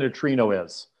small a neutrino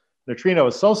is. Neutrino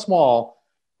is so small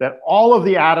that all of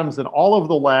the atoms and all of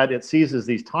the lead it sees as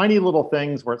these tiny little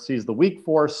things where it sees the weak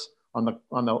force on the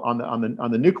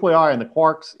nuclei and the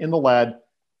quarks in the lead,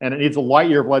 and it needs a light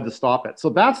year of lead to stop it. So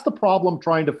that's the problem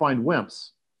trying to find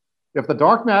WIMPs. If the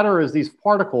dark matter is these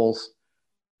particles,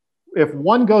 if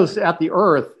one goes at the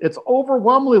Earth, it's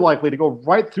overwhelmingly likely to go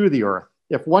right through the Earth.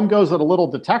 If one goes at a little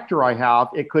detector I have,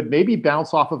 it could maybe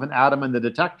bounce off of an atom in the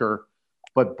detector,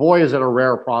 but boy, is it a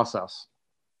rare process.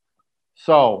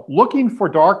 So looking for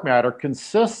dark matter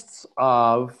consists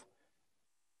of,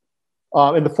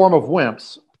 in the form of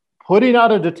WIMPs, putting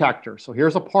out a detector. So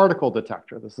here's a particle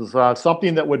detector. This is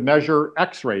something that would measure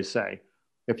X-rays, say.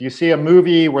 If you see a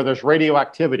movie where there's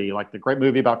radioactivity, like the great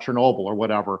movie about Chernobyl or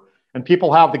whatever, and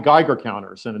people have the Geiger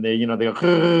counters, and they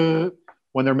go,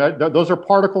 when those are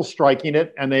particles striking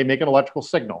it, and they make an electrical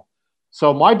signal.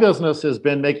 So my business has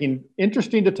been making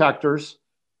interesting detectors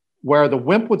where the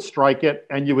WIMP would strike it,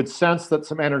 and you would sense that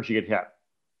some energy had hit.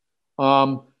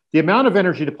 The amount of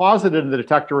energy deposited in the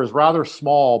detector is rather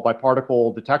small by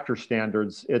particle detector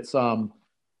standards. It's at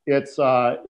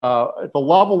the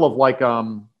level of like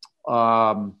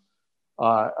of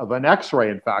an X-ray,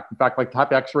 in fact, like the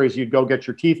type of X-rays you'd go get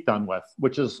your teeth done with,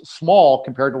 which is small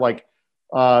compared to like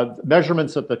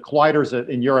measurements at the colliders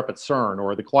in Europe at CERN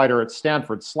or the collider at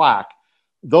Stanford, SLAC.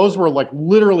 Those were like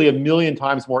literally 1,000,000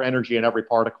 times more energy in every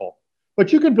particle.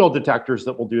 But you can build detectors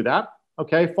that will do that.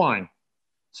 Okay, fine.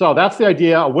 So that's the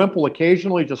idea. A WIMP will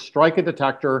occasionally just strike a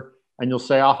detector and you'll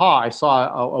say, aha, I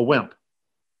saw a WIMP.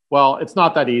 Well, it's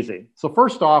not that easy. So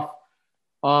first off,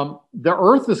 the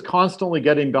Earth is constantly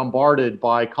getting bombarded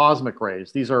by cosmic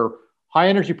rays. These are high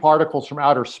energy particles from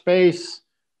outer space.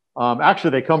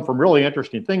 Actually, they come from really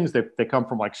interesting things. They come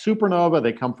from like supernova.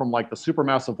 They come from like the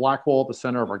supermassive black hole at the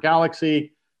center of our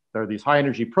galaxy. There are these high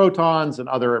energy protons and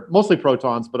other, mostly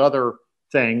protons, but other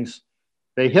things.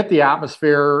 They hit the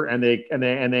atmosphere and they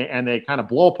kind of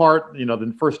blow apart. You know,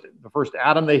 the first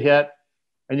atom they hit,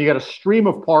 and you get a stream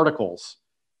of particles.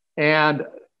 And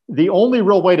the only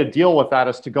real way to deal with that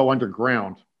is to go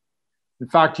underground. In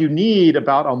fact, you need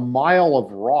about a mile of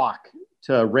rock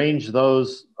to range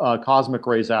those cosmic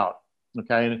rays out.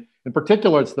 Okay, In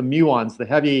particular, it's the muons, the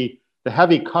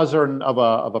heavy cousin of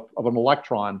an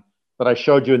electron that I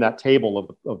showed you in that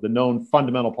table of the known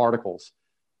fundamental particles.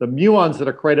 The muons that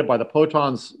are created by the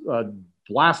photons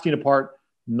blasting apart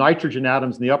nitrogen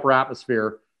atoms in the upper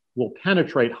atmosphere will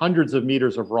penetrate hundreds of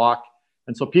meters of rock.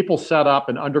 And so people set up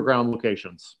in underground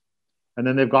locations. And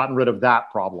then they've gotten rid of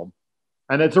that problem.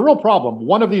 And it's a real problem.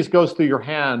 One of these goes through your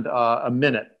hand a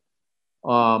minute.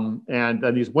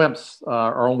 And these WIMPs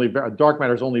are only, dark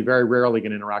matter is only very rarely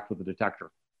going to interact with the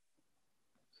detector.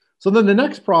 So then the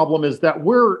next problem is that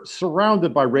we're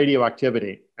surrounded by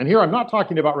radioactivity. And here I'm not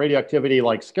talking about radioactivity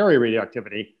like scary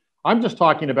radioactivity. I'm just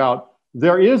talking about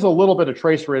there is a little bit of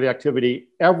trace radioactivity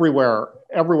everywhere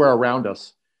around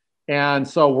us. And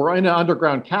so we're in an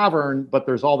underground cavern, but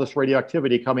there's all this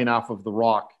radioactivity coming off of the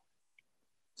rock.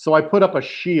 So I put up a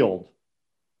shield.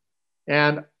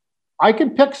 And I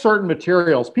can pick certain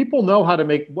materials. People know how to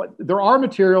make there are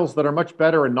materials that are much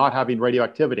better in not having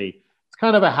radioactivity. It's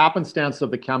kind of a happenstance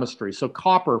of the chemistry. So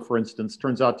copper, for instance,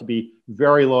 turns out to be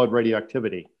very low in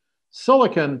radioactivity.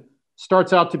 Silicon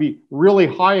starts out to be really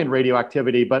high in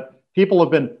radioactivity, but people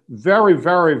have been very,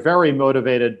 very, very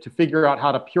motivated to figure out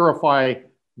how to purify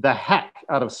the heck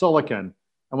out of silicon.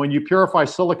 And when you purify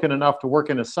silicon enough to work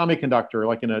in a semiconductor,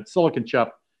 like in a silicon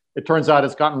chip, it turns out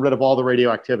it's gotten rid of all the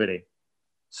radioactivity.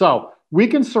 So we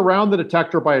can surround the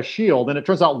detector by a shield, and it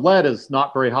turns out lead is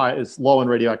not very high, is low in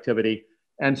radioactivity,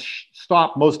 and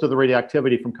stop most of the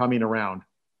radioactivity from coming around.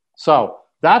 So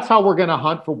that's how we're going to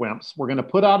hunt for WIMPs. We're going to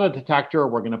put out a detector,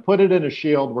 we're going to put it in a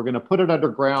shield, we're going to put it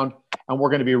underground, and we're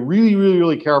going to be really, really,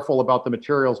 really careful about the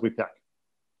materials we pick.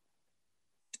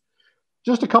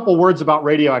 Just a couple words about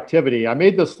radioactivity. I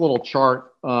made this little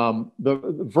chart. The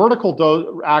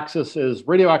vertical axis is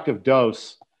radioactive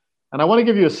dose. And I want to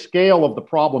give you a scale of the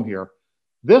problem here.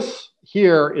 This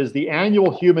here is the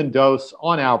annual human dose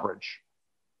on average.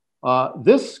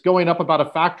 This going up about a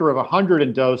factor of 100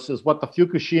 in dose is what the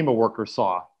Fukushima workers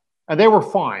saw. And they were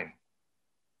fine.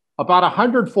 About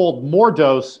 100-fold more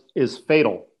dose is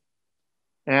fatal.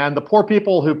 And the poor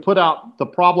people who put out the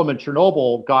problem in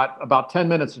Chernobyl got about 10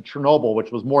 minutes of Chernobyl,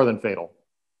 which was more than fatal.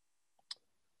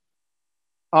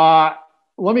 Let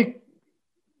me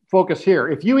focus here.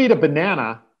 If you eat a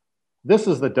banana, this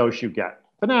is the dose you get.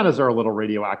 Bananas are a little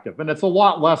radioactive, and it's a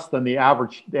lot less than the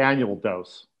average annual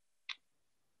dose.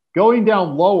 Going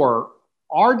down lower,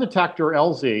 our detector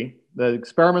LZ, the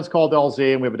experiment's called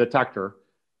LZ, and we have a detector.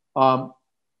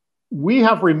 We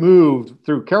have removed,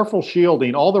 through careful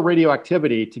shielding, all the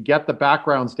radioactivity to get the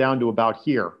backgrounds down to about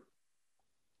here.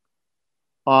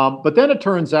 But then it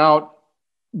turns out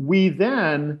we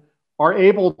then are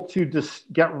able to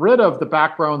just get rid of the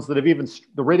backgrounds that have even,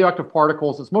 the radioactive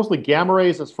particles. It's mostly gamma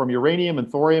rays. It's from uranium and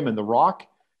thorium in the rock.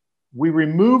 We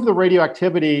remove the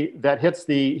radioactivity that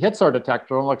hits our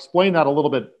detector. And I'll explain that a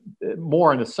little bit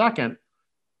more in a second.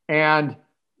 And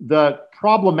the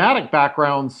problematic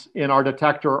backgrounds in our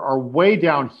detector are way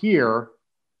down here.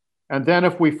 And then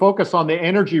if we focus on the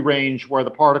energy range where the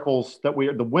particles the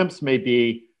WIMPs may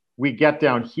be, we get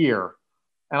down here.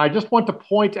 And I just want to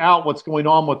point out what's going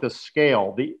on with this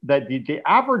scale. The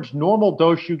average normal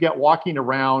dose you get walking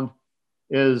around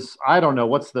is, I don't know,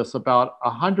 what's this, about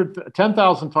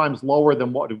 10,000 times lower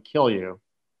than what would kill you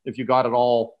if you got it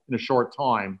all in a short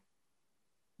time.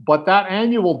 But that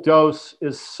annual dose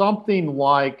is something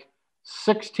like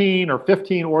 16 or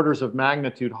 15 orders of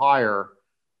magnitude higher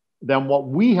than what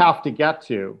we have to get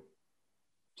to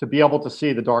be able to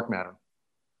see the dark matter.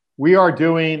 We are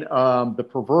doing the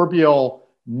proverbial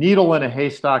needle in a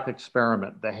haystack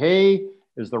experiment. The hay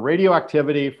is the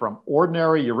radioactivity from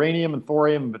ordinary uranium and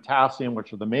thorium and potassium,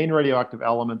 which are the main radioactive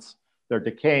elements. They're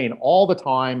decaying all the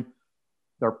time.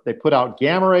 They put out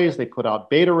gamma rays, they put out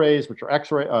beta rays, which are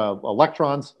X-ray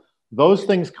electrons. Those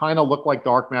things kind of look like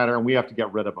dark matter, and we have to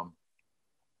get rid of them.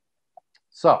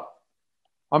 So,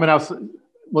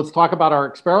 let's talk about our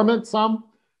experiment some.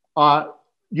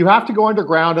 You have to go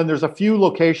underground, and there's a few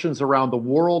locations around the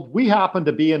world. We happen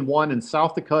to be in one in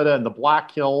South Dakota in the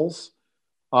Black Hills.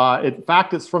 In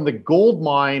fact, it's from the gold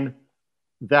mine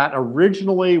that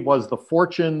originally was the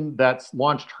fortune that's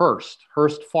launched Hearst.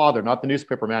 Hearst's father, not the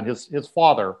newspaper man, his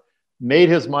father made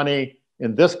his money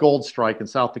in this gold strike in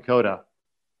South Dakota.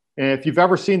 And if you've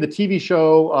ever seen the TV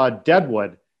show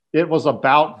Deadwood, it was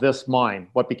about this mine,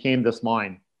 what became this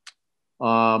mine.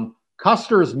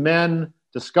 Custer's men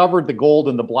discovered the gold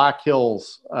in the Black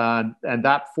Hills, and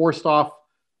that forced off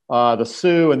the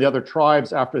Sioux and the other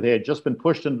tribes after they had just been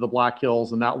pushed into the Black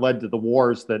Hills, and that led to the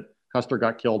wars that Custer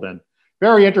got killed in.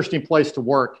 Very interesting place to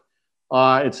work.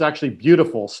 It's actually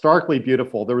beautiful, starkly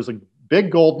beautiful. There was a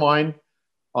big gold mine.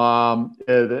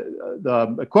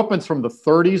 The equipment's from the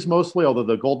 30s mostly, although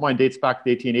the gold mine dates back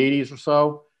to the 1880s or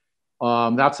so.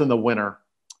 That's in the winter.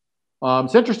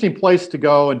 It's an interesting place to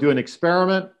go and do an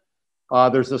experiment.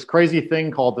 There's this crazy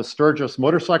thing called the Sturgis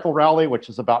Motorcycle Rally, which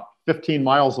is about 15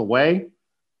 miles away.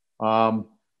 And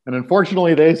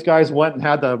unfortunately, these guys went and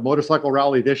had the motorcycle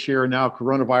rally this year. Now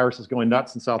coronavirus is going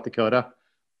nuts in South Dakota.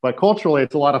 But culturally,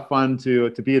 it's a lot of fun to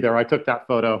be there. I took that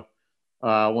photo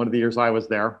one of the years I was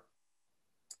there.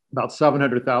 About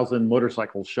 700,000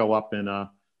 motorcycles show up in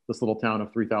this little town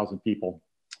of 3,000 people.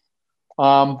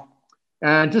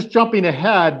 And just jumping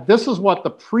ahead, this is what the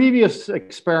previous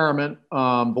experiment,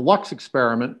 the Lux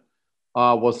experiment,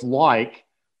 was like.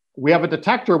 We have a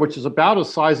detector which is about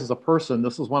as size as a person.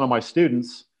 This is one of my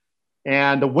students.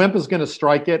 And the WIMP is going to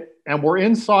strike it. And we're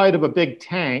inside of a big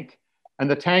tank. And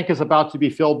the tank is about to be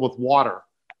filled with water.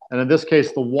 And in this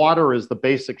case, the water is the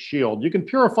basic shield. You can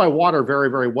purify water very,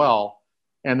 very well.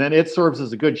 And then it serves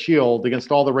as a good shield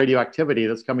against all the radioactivity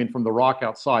that's coming from the rock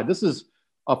outside. This is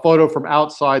a photo from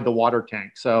outside the water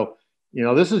tank. So, you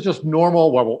know, this is just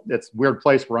normal. Well, it's a weird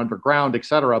place. We're underground, et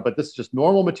cetera. But this is just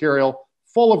normal material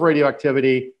full of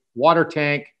radioactivity, water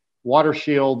tank, water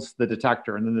shields, the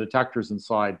detector, and then the detector's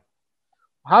inside.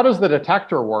 How does the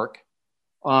detector work?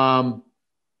 The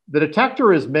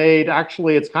detector is made,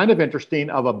 actually, it's kind of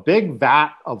interesting, of a big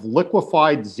vat of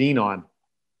liquefied xenon.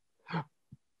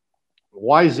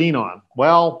 Why xenon?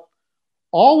 Well,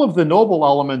 all of the noble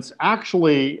elements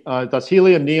actually, that's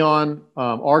helium, neon,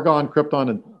 argon,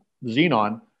 krypton, and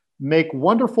xenon, make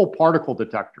wonderful particle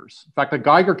detectors. In fact, a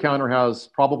Geiger counter has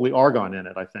probably argon in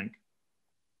it, I think.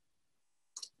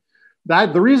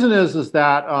 The reason is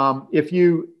that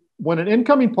when an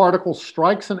incoming particle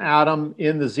strikes an atom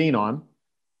in the xenon,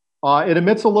 it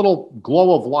emits a little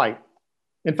glow of light.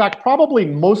 In fact, probably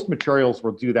most materials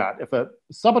will do that. If a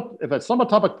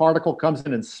subatomic particle comes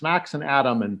in and smacks an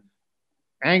atom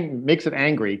and makes it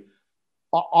angry,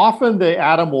 often the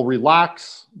atom will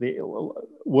relax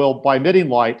by emitting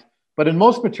light, but in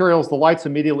most materials, the light's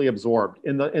immediately absorbed.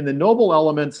 In the noble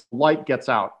elements, light gets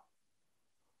out.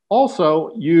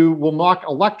 Also, you will knock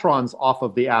electrons off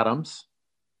of the atoms.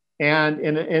 And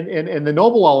in the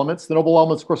noble elements,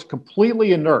 of course,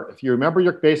 completely inert. If you remember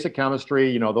your basic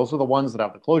chemistry, you know, those are the ones that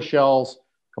have the closed shells,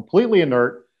 completely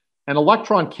inert. An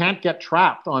electron can't get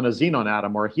trapped on a xenon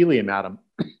atom or a helium atom.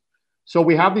 So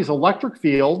we have these electric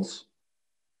fields.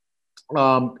 We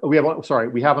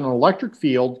have an electric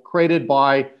field created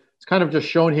by, it's kind of just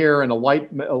shown here in a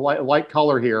light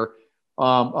color here,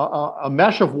 a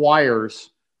mesh of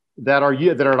wires that are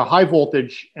at a high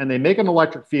voltage, and they make an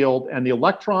electric field, and the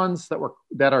electrons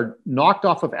that are knocked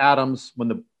off of atoms when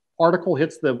the particle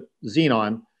hits the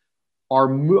xenon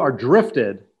are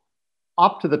drifted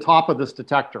up to the top of this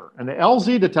detector. And the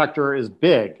LZ detector is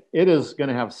big. It is going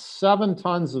to have 7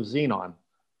 tons of xenon.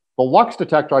 The Lux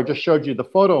detector I just showed you the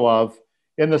photo of,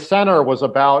 in the center was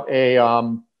about a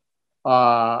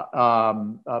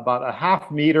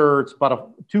half meter. It's about a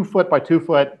 2 foot by 2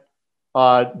 foot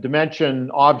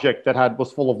dimension object that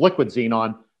was full of liquid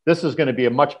xenon. This is going to be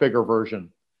a much bigger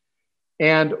version.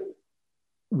 And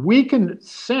we can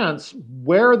sense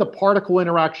where the particle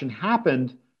interaction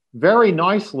happened very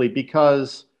nicely,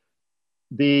 because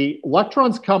the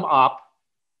electrons come up,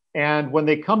 and when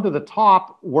they come to the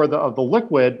top of the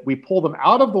liquid, we pull them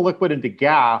out of the liquid into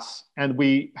gas, and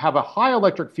we have a high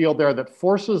electric field there that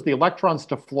forces the electrons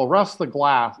to fluoresce the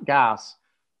gas,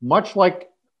 much like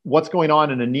what's going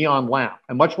on in a neon lamp,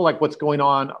 and much like what's going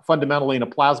on fundamentally in a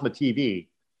plasma TV.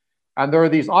 And there are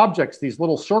these objects, these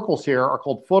little circles here are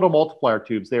called photomultiplier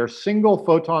tubes. They are single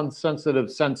photon sensitive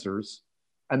sensors,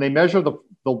 and they measure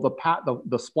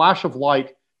the splash of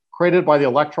light created by the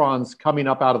electrons coming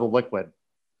up out of the liquid.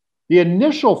 The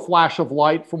initial flash of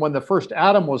light from when the first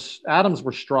atoms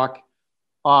were struck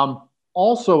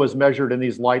also is measured in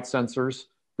these light sensors.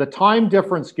 The time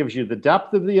difference gives you the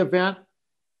depth of the event,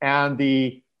 and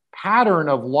the pattern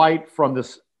of light from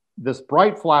this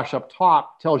bright flash up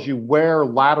top tells you where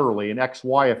laterally, in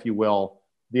XY, if you will,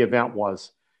 the event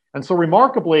was. And so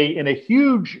remarkably, in a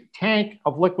huge tank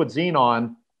of liquid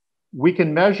xenon, we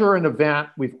can measure an event.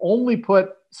 We've only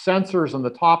put sensors on the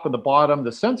top and the bottom. The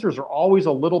sensors are always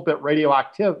a little bit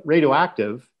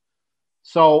radioactive.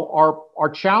 So our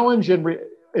challenge in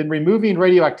removing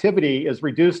radioactivity is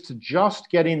reduced to just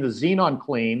getting the xenon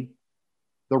clean,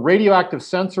 the radioactive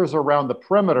sensors around the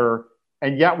perimeter,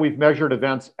 and yet we've measured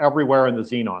events everywhere in the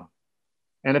xenon.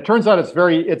 And it turns out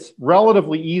it's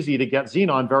relatively easy to get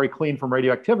xenon very clean from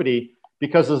radioactivity,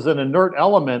 because as an inert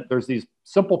element, there's these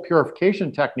simple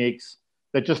purification techniques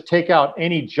that just take out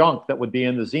any junk that would be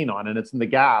in the xenon, and it's in the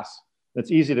gas.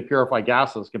 It's easy to purify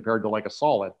gases compared to like a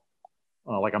solid,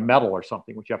 like a metal or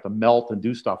something, which you have to melt and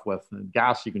do stuff with. And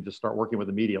gas, you can just start working with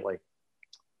immediately.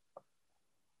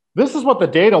 This is what the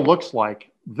data looks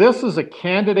like. This is a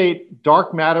candidate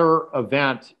dark matter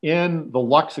event in the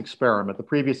LUX experiment, the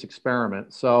previous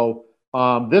experiment. So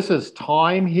this is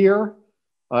time here.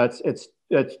 It's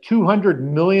 200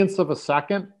 millionths of a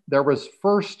second. There was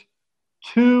first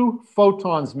 2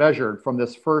 photons measured from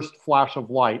this first flash of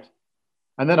light,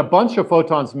 and then a bunch of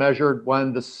photons measured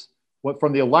from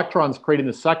the electrons creating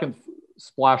the second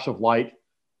splash of light.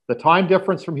 The time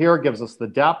difference from here gives us the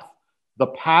depth. The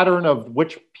pattern of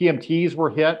which PMTs were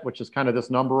hit, which is kind of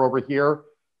this number over here,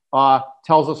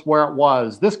 tells us where it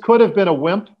was. This could have been a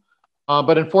WIMP,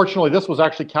 but unfortunately, this was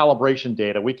actually calibration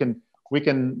data. We can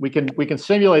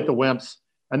simulate the WIMPs,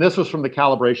 and this was from the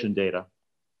calibration data.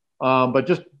 But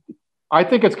just, I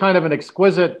think it's kind of an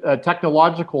exquisite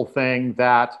technological thing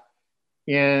that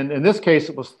in this case,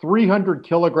 it was 300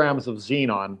 kilograms of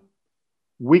xenon.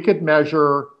 We could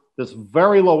measure this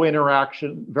very low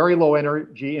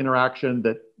energy interaction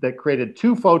that created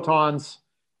 2 photons.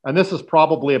 And this is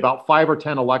probably about 5 or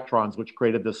 10 electrons, which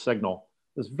created this signal.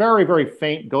 This very, very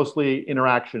faint ghostly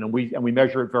interaction, and we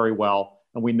measure it very well,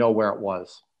 and we know where it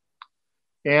was.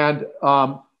 And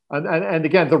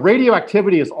again, the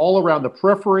radioactivity is all around the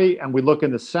periphery, and we look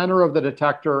in the center of the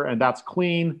detector, and that's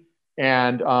clean.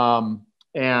 And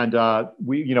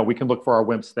we can look for our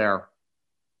WIMPs there.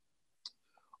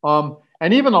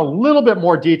 And even a little bit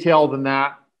more detail than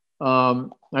that. I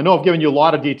know I've given you a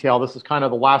lot of detail. This is kind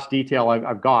of the last detail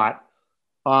I've got.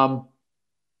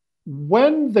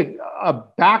 When a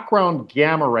background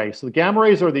gamma ray, so the gamma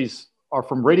rays are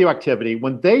from radioactivity.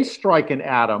 When they strike an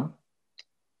atom,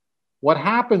 what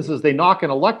happens is they knock an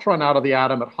electron out of the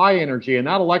atom at high energy, and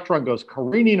that electron goes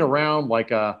careening around like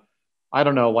a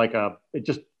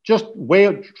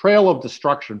trail of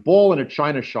destruction, bull in a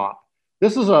china shop.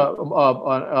 This is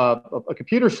a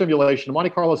computer simulation, a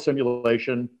Monte Carlo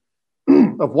simulation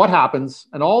of what happens,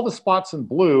 and all the spots in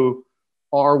blue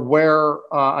are where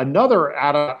another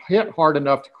atom hit hard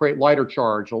enough to create lighter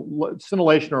charge,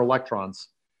 scintillation or electrons.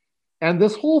 And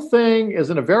this whole thing is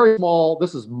in a very small,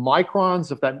 this is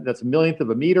microns, if that's a millionth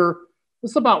of a meter. This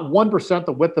is about 1%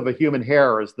 the width of a human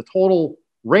hair is the total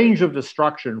range of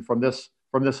destruction from this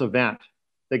event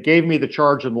that gave me the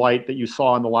charge and light that you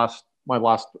saw in my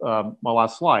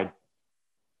last slide.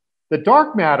 The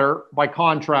dark matter, by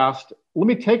contrast, let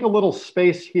me take a little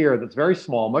space here that's very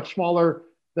small, much smaller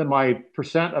than my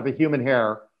percent of a human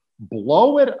hair,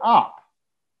 blow it up.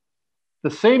 The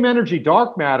same energy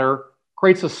dark matter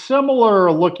creates a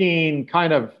similar looking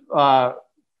kind of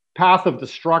path of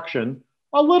destruction,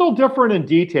 a little different in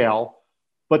detail,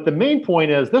 but the main point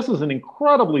is this is an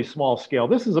incredibly small scale.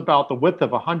 This is about the width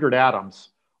of 100 atoms.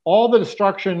 All the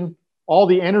destruction, all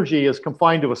the energy is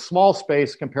confined to a small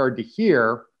space compared to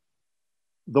here.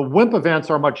 The WIMP events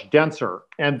are much denser,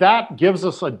 and that gives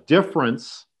us a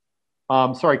difference,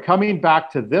 coming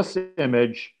back to this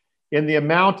image, in the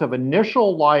amount of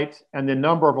initial light and the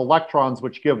number of electrons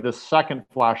which give this second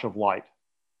flash of light.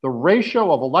 The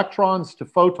ratio of electrons to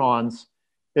photons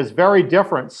is very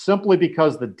different simply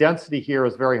because the density here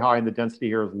is very high and the density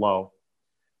here is low.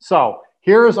 So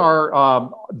here's our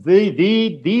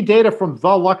the data from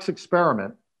the LUX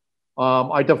experiment.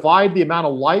 I divide the amount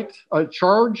of light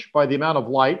charge by the amount of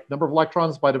light, number of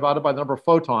electrons divided by the number of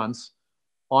photons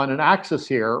on an axis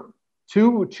here,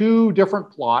 two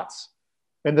different plots.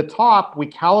 In the top, we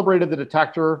calibrated the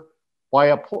detector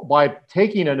by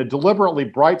taking in a deliberately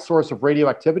bright source of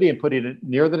radioactivity and putting it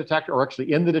near the detector, or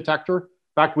actually in the detector.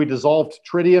 In fact, we dissolved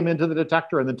tritium into the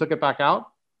detector and then took it back out.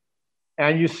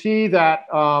 And you see that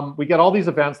we get all these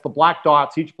events, the black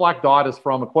dots. Each black dot is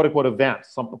from a quote unquote event,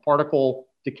 some particle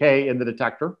decay in the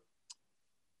detector.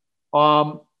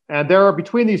 And there are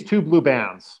between these 2 blue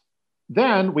bands.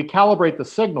 Then we calibrate the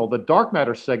signal, the dark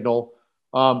matter signal.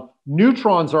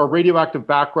 Neutrons are a radioactive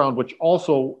background which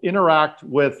also interact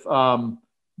with,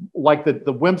 like the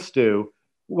WIMPs do.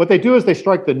 What they do is they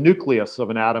strike the nucleus of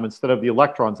an atom instead of the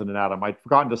electrons in an atom. I'd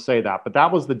forgotten to say that, but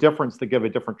that was the difference to give a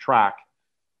different track.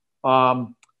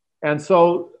 And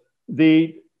so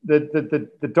the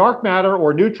dark matter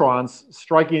or neutrons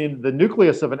striking the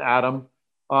nucleus of an atom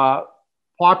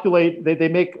they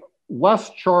make less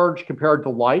charge compared to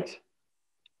light,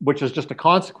 which is just a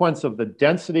consequence of the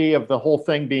density of the whole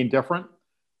thing being different.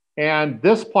 And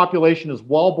this population is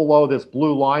well below this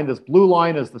blue line. This blue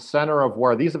line is the center of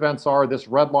where these events are. This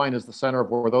red line is the center of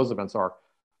where those events are.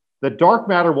 The dark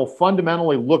matter will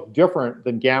fundamentally look different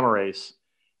than gamma rays.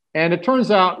 And it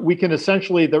turns out we can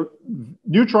essentially, the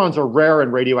neutrons are rare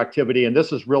in radioactivity, and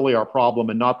this is really our problem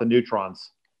and not the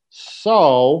neutrons.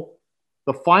 So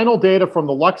the final data from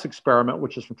the LUX experiment,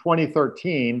 which is from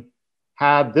 2013,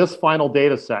 had this final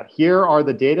data set. Here are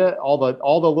the data, all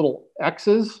the little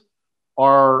X's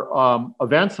are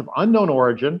events of unknown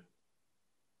origin.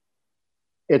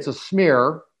 It's a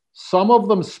smear. Some of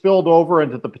them spilled over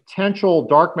into the potential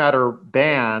dark matter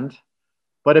band,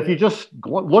 but if you just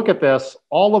look at this,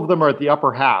 all of them are at the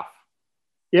upper half.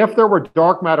 If there were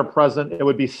dark matter present, it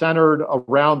would be centered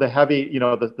around the heavy,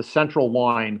 the central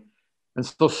line. And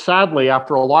so sadly,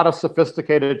 after a lot of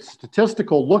sophisticated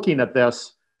statistical looking at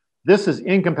this, this is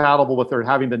incompatible with there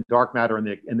having been dark matter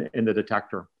in the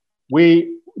detector.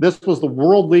 This was the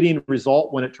world leading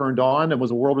result when it turned on, and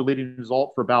was a world leading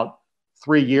result for about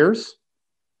 3 years.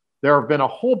 There have been a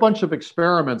whole bunch of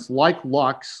experiments like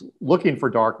LUX looking for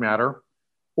dark matter.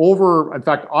 In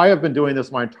fact, I have been doing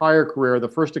this my entire career. The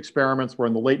first experiments were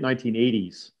in the late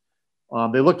 1980s.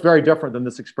 They looked very different than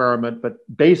this experiment, but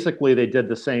basically they did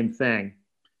the same thing.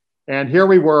 And here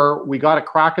we were, we got a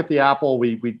crack at the apple.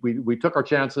 We took our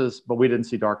chances, but we didn't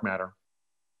see dark matter.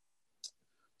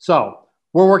 So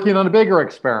we're working on a bigger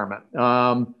experiment.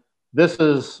 This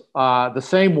is the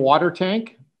same water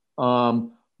tank,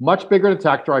 much bigger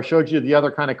detector. I showed you the other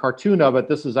kind of cartoon of it.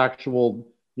 This is actual,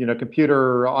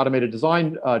 computer automated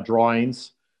design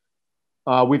drawings.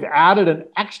 We've added an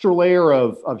extra layer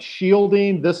of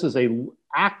shielding. This is a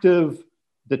active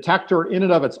detector in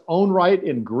and of its own right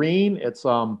in green. It's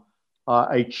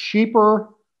a cheaper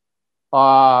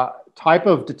type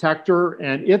of detector,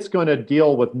 and it's going to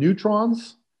deal with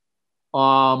neutrons.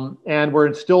 And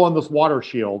we're still on this water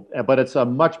shield, but it's a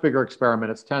much bigger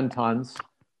experiment. It's 10 tons.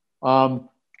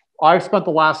 I've spent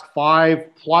the last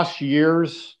 5+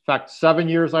 years, in fact, 7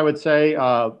 years, I would say,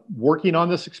 working on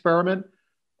this experiment.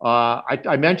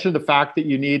 I mentioned the fact that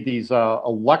you need these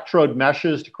electrode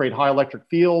meshes to create high electric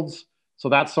fields. So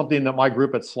that's something that my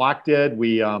group at SLAC did.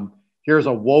 Here's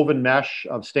a woven mesh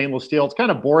of stainless steel. It's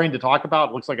kind of boring to talk about.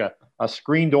 It looks like a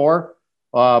screen door,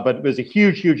 but it was a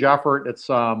huge, huge effort. It's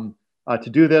to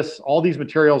do this. All these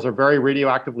materials are very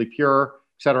radioactively pure,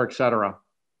 et cetera, et cetera.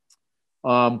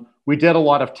 We did a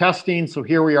lot of testing. So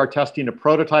here we are testing a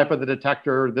prototype of the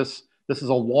detector. This is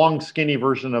a long, skinny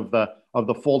version of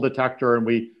the full detector, and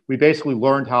we basically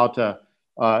learned how to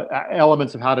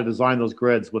elements of how to design those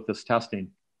grids with this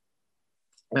testing.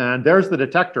 And there's the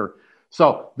detector.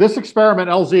 So this experiment,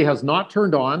 LZ, has not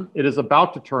turned on. It is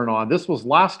about to turn on. This was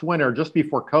last winter, just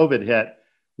before COVID hit.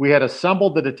 We had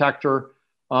assembled the detector.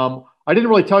 I didn't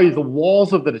really tell you the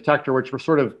walls of the detector, which were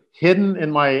sort of hidden in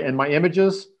my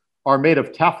images, are made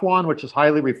of Teflon, which is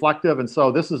highly reflective. And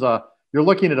so this is you're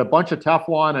looking at a bunch of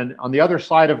Teflon, and on the other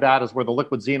side of that is where the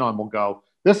liquid xenon will go.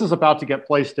 This is about to get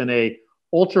placed in a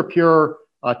ultra pure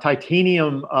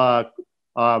titanium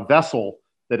vessel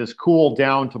that is cooled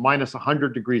down to minus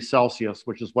 100 degrees Celsius,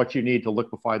 which is what you need to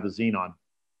liquefy the xenon.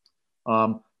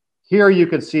 Here you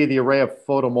can see the array of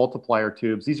photomultiplier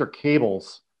tubes. These are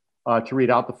cables to read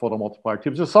out the photomultiplier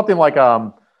tubes. There's something like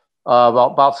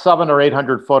about 700 or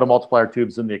 800 photomultiplier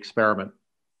tubes in the experiment.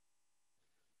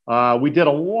 We did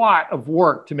a lot of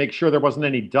work to make sure there wasn't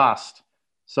any dust.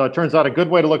 So it turns out a good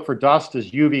way to look for dust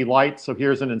is UV light. So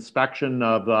here's an inspection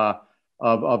of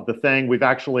the thing. We've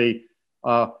actually,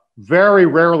 very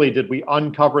rarely did we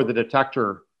uncover the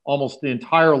detector. Almost the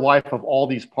entire life of all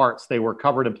these parts, they were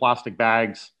covered in plastic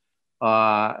bags,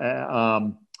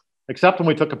 except when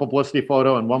we took a publicity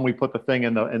photo and when we put the thing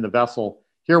in the vessel.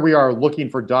 Here we are looking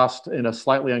for dust in a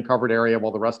slightly uncovered area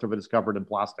while the rest of it is covered in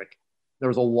plastic. There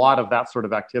was a lot of that sort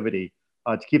of activity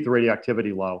to keep the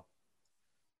radioactivity low.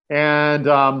 And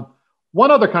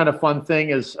one other kind of fun thing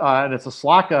is, and it's a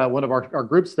SLAC, one of our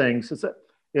group's things,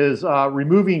 is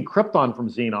removing krypton from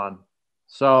xenon.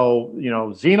 So,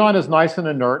 xenon is nice and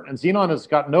inert, and xenon has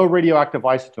got no radioactive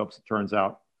isotopes, it turns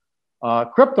out.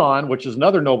 Krypton, which is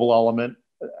another noble element,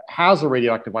 has a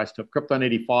radioactive isotope,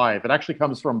 krypton-85. It actually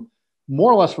comes from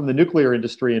more or less from the nuclear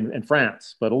industry in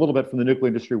France, but a little bit from the nuclear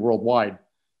industry worldwide.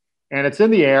 And it's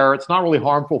in the air. It's not really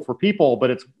harmful for people, but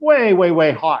it's way, way,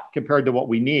 way hot compared to what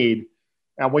we need.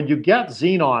 And when you get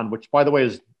xenon, which, by the way,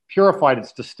 is purified,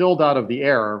 it's distilled out of the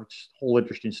air, which is a whole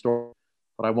interesting story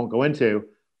that I won't go into,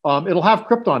 it'll have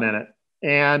krypton in it.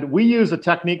 And we use a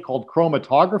technique called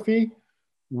chromatography.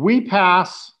 We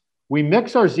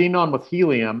mix our xenon with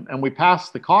helium, and we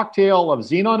pass the cocktail of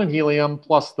xenon and helium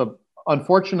plus the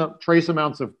unfortunate trace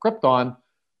amounts of krypton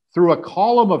through a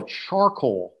column of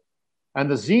charcoal. And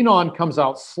the xenon comes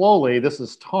out slowly. This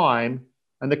is time.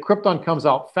 And the krypton comes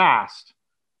out fast.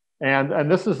 And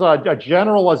this is a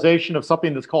generalization of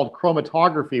something that's called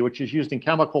chromatography, which is used in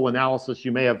chemical analysis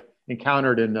you may have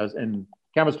encountered in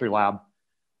chemistry lab.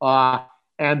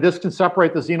 And this can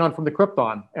separate the xenon from the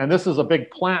krypton. And this is a big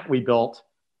plant we built.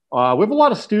 We have a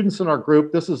lot of students in our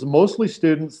group. This is mostly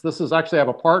students. This is actually, I have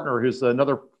a partner who's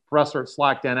another professor at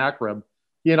SLAC, Dan Akrib.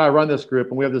 He and I run this group,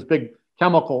 and we have this big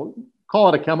chemical,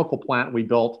 call it a chemical plant we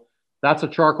built. That's a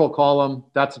charcoal column.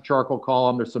 That's a charcoal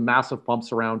column. There's some massive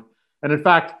pumps around. And in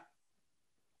fact,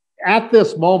 at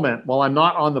this moment, while I'm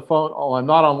not on the phone, while I'm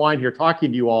not online here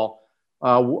talking to you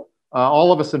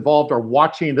all of us involved are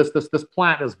watching this. This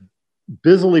plant is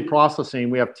busily processing.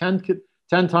 We have 10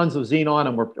 tons of xenon,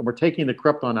 and we're taking the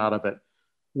krypton out of it.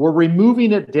 We're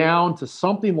removing it down to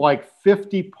something like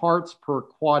 50 parts per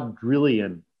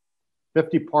quadrillion.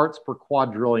 50 parts per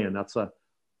quadrillion. That's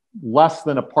less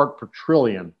than a part per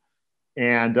trillion.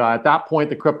 And at that point,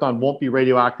 the krypton won't be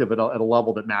radioactive at a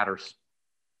level that matters.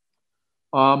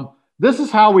 This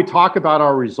is how we talk about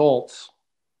our results.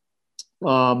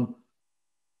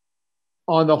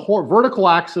 On the vertical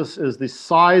axis is the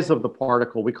size of the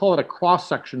particle. We call it a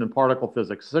cross-section in particle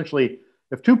physics. Essentially,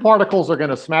 if two particles are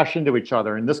going to smash into each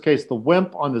other, in this case, the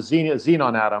WIMP on the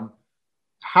xenon atom,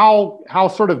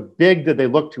 how sort of big did they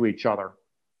look to each other?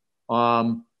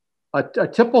 A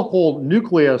typical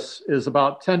nucleus is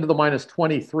about 10 to the minus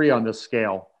 23 on this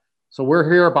scale. So we're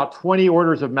here about 20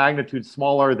 orders of magnitude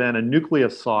smaller than a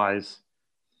nucleus size.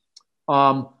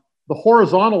 The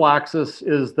horizontal axis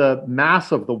is the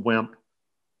mass of the WIMP.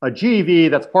 A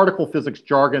GeV, that's particle physics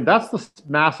jargon, that's the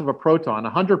mass of a proton.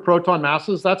 100 proton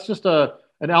masses, that's just an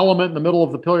element in the middle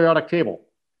of the periodic table.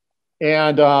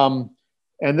 And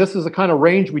this is a kind of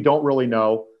range we don't really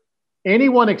know. Any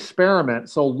one experiment,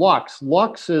 so Lux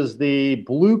is the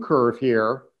blue curve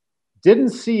here, didn't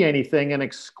see anything and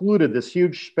excluded this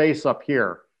huge space up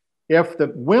here. If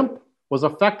the WIMP was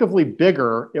effectively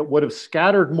bigger, it would have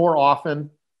scattered more often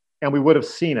and we would have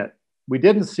seen it. We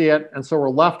didn't see it, and so we're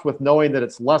left with knowing that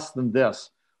it's less than this.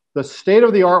 The state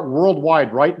of the art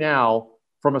worldwide right now,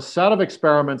 from a set of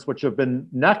experiments which have been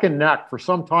neck and neck for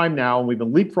some time now, and we've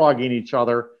been leapfrogging each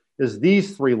other, is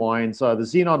these three lines. The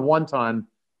xenon 1 ton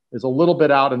is a little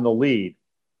bit out in the lead.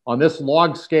 On this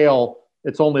log scale,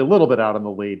 it's only a little bit out in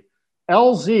the lead.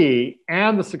 LZ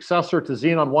and the successor to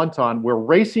xenon 1 ton, we're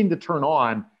racing to turn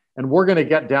on, and we're going to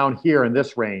get down here in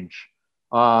this range.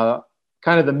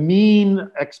 Kind of the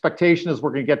mean expectation is we're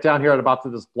going to get down here at about to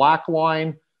this black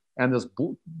line, and this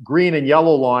green and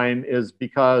yellow line is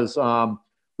because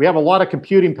we have a lot of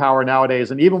computing power nowadays,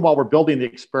 and even while we're building the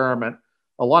experiment,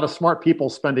 a lot of smart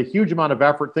people spend a huge amount of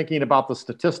effort thinking about the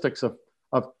statistics of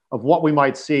what we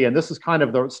might see. And this is kind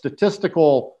of the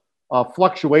statistical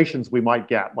fluctuations we might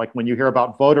get. Like when you hear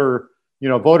about voter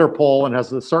poll and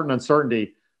has a certain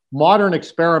uncertainty, modern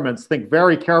experiments think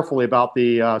very carefully about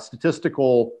the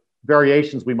statistical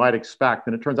variations we might expect.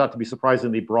 And it turns out to be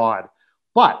surprisingly broad.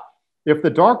 But if the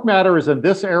dark matter is in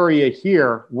this area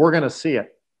here, we're going to see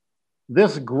it.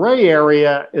 This gray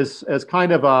area is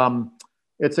kind of,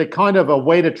 it's a kind of a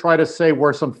way to try to say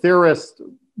where some theorists,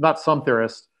 not some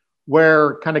theorists,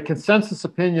 where kind of consensus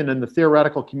opinion in the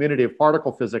theoretical community of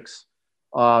particle physics,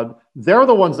 they're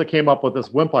the ones that came up with this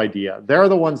WIMP idea. They're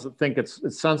the ones that think it's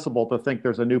sensible to think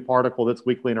there's a new particle that's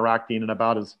weakly interacting and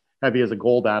about as heavy as a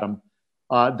gold atom.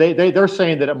 They're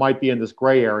saying that it might be in this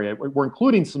gray area. We're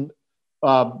including some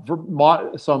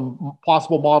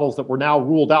possible models that were now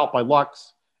ruled out by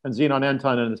Lux and Xenon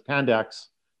N-ton and his Pandex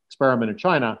experiment in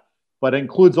China, but it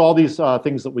includes all these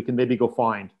things that we can maybe go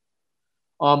find.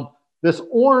 This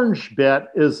orange bit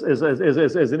is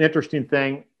an interesting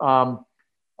thing.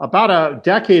 About a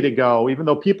decade ago, even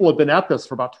though people have been at this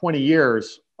for about 20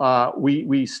 years,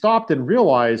 we stopped and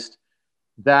realized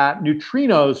that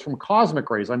neutrinos from cosmic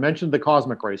rays, I mentioned the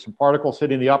cosmic rays from particles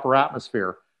hitting the upper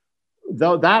atmosphere,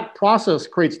 though that process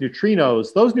creates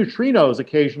neutrinos, those neutrinos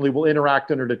occasionally will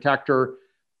interact in a detector,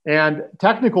 and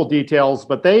technical details,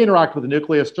 but they interact with the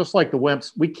nucleus just like the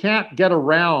WIMPs. We can't get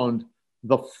around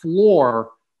the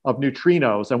floor of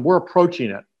neutrinos, and we're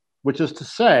approaching it, which is to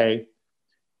say,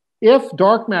 if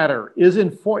dark matter is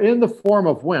in the form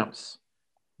of WIMPs,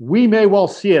 we may well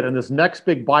see it in this next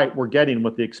big bite we're getting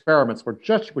with the experiments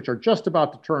which are just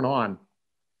about to turn on.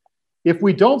 If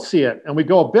we don't see it and we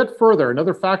go a bit further,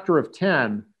 another factor of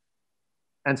 10,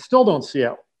 and still don't see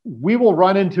it, we will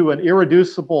run into an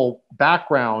irreducible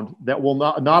background that will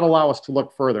not allow us to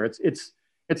look further.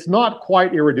 It's not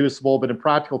quite irreducible, but in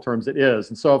practical terms it is.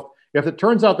 And so if it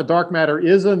turns out the dark matter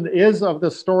is of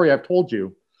this story I've told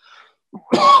you,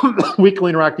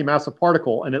 weakly interacting massive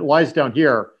particle, and it lies down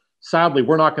here, sadly,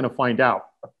 we're not going to find out.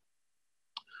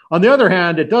 On the other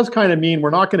hand, it does kind of mean we're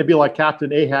not going to be like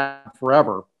Captain Ahab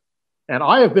forever. And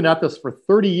I have been at this for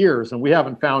 30 years and we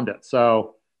haven't found it.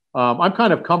 So I'm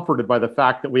kind of comforted by the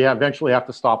fact that we eventually have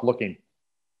to stop looking.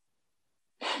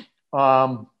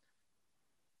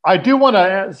 I do want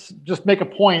to just make a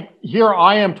point here.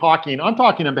 I'm talking on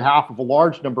behalf of a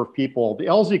large number of people. The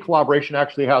LZ collaboration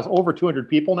actually has over 200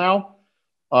 people now.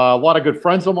 A lot of good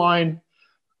friends of mine,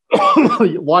 a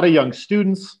lot of young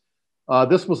students.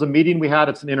 This was a meeting we had.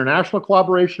 It's an international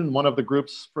collaboration. One of the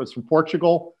groups is from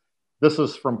Portugal. This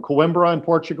is from Coimbra in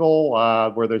Portugal,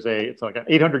 where it's like an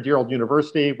 800-year-old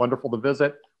university. Wonderful to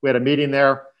visit. We had a meeting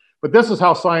there. But this is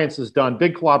how science is done,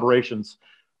 big collaborations.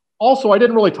 Also, I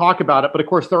didn't really talk about it, but of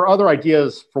course, there are other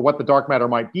ideas for what the dark matter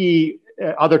might be,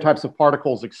 other types of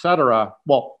particles, et cetera.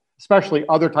 Well, especially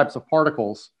other types of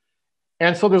particles.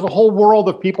 And so there's a whole world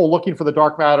of people looking for the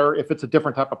dark matter if it's a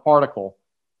different type of particle.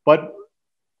 But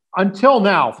until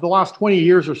now, for the last 20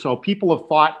 years or so, people have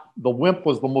thought the WIMP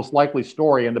was the most likely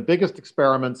story. And the biggest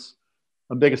experiments,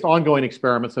 the biggest ongoing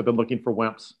experiments have been looking for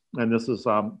WIMPs. And this is,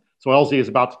 so LZ is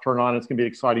about to turn on. It's going to be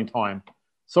an exciting time.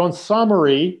 So in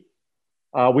summary,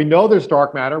 we know there's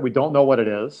dark matter. We don't know what it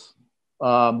is.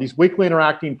 These weakly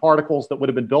interacting particles that would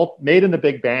have been made in the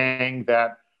Big Bang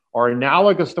that are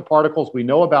analogous to particles we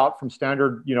know about from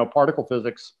standard, particle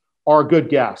physics are a good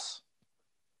guess.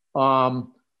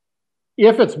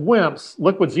 If it's WIMPs,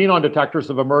 liquid xenon detectors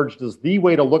have emerged as the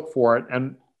way to look for it.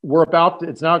 And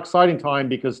it's now exciting time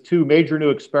because two major new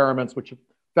experiments, which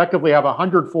effectively have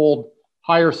 100-fold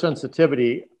higher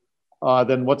sensitivity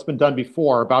than what's been done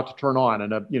before, about to turn on.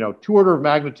 And 2 order of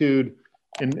magnitude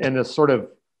in this sort of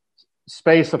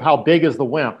space of how big is the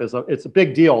WIMP it's a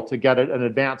big deal to get an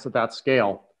advance at that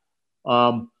scale.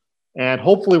 And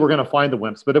hopefully we're going to find the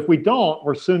WIMPs. But if we don't,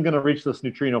 we're soon going to reach this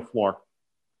neutrino floor.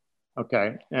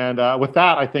 Okay. And with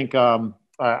that, I think I'll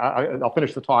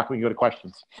finish the talk. We can go to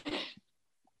questions.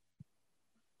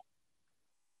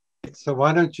 So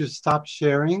why don't you stop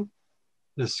sharing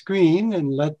the screen and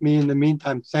let me, in the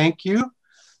meantime, thank you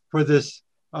for this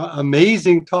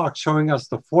amazing talk showing us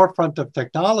the forefront of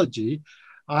technology.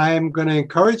 I'm going to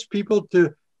encourage people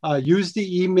to use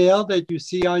the email that you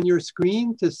see on your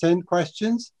screen to send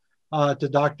questions to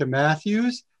Dr.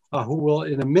 Matthews, who will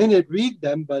in a minute read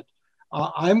them, but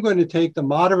I'm going to take the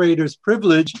moderator's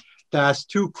privilege to ask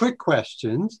 2 quick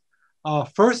questions.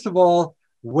 First of all,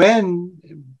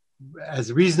 when,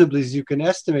 as reasonably as you can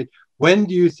estimate, when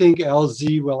do you think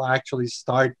LZ will actually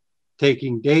start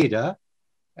taking data?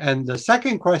 And the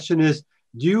second question is,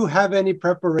 do you have any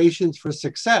preparations for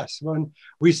success? When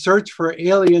we search for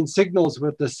alien signals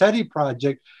with the SETI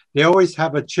project, they always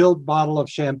have a chilled bottle of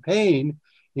champagne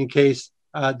in case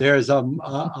there's a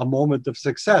moment of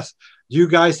success. Do you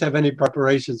guys have any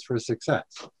preparations for success?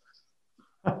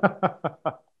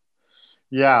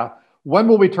 Yeah. When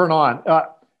will we turn on?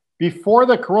 Before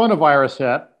the coronavirus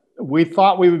hit, we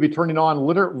thought we would be turning on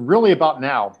really about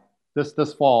now,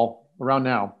 this fall, around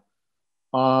now.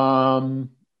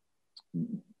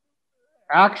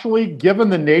 Actually, given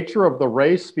the nature of the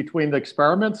race between the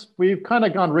experiments, we've kind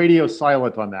of gone radio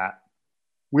silent on that.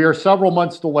 We are several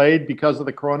months delayed because of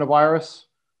the coronavirus.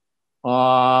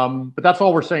 But that's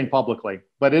all we're saying publicly.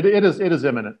 But it is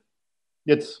imminent.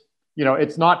 It's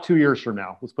not 2 years from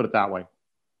now. Let's put it that way.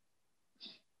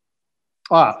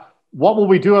 What will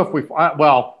we do if we?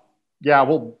 Well, yeah,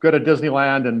 we'll go to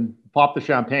Disneyland and pop the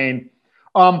champagne.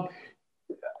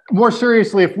 More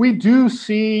seriously, if we do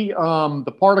see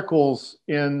the particles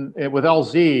with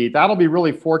LZ, that'll be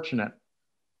really fortunate,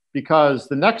 because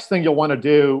the next thing you'll want to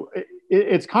do,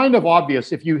 it's kind of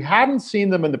obvious. If you hadn't seen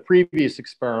them in the previous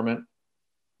experiment,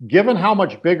 given how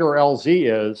much bigger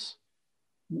LZ is,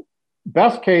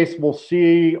 best case we'll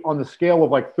see on the scale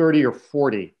of like 30 or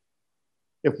 40.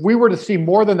 If we were to see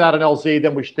more than that in LZ,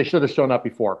 then they should have shown up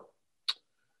before.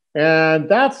 And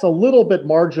that's a little bit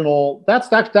marginal.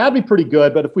 That'd be pretty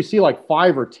good. But if we see like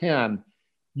 5 or 10,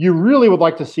 you really would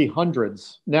like to see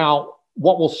hundreds. Now,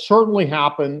 what will certainly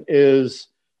happen is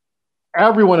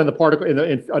everyone in the particle,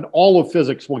 in all of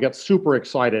physics, will get super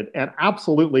excited. And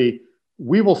absolutely,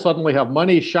 we will suddenly have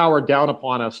money showered down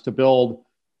upon us to build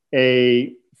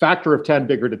a factor of 10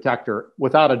 bigger detector,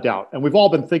 without a doubt. And we've all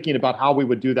been thinking about how we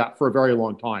would do that for a very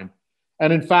long time.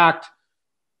 And in fact,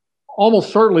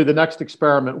 almost certainly the next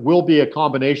experiment will be a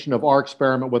combination of our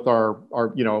experiment with our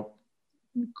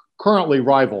currently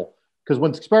rival. Because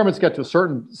when experiments get to a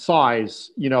certain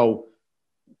size,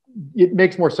 it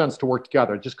makes more sense to work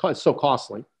together. It's so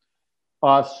costly.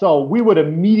 So we would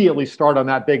immediately start on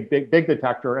that big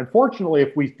detector. And fortunately,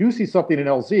 if we do see something in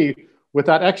LZ, with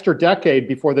that extra decade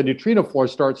before the neutrino floor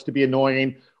starts to be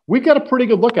annoying, we get a pretty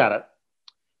good look at it.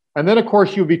 And then, of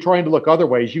course, you'd be trying to look other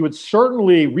ways. You would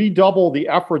certainly redouble the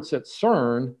efforts at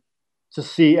CERN to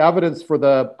see evidence for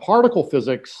the particle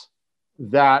physics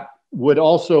that would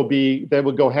also they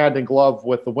would go hand in glove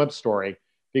with the WIMP story.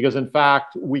 because in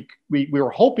fact, we were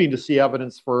hoping to see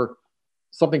evidence for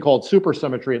something called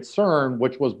supersymmetry at CERN,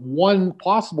 which was one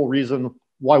possible reason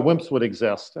why WIMPs would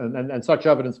exist, and such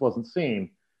evidence wasn't seen.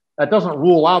 That doesn't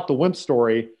rule out the WIMP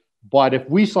story, but if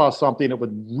we saw something, it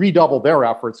would redouble their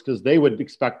efforts because they would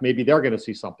expect maybe they're going to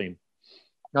see something.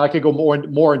 Now I could go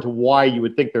more into why you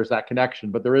would think there's that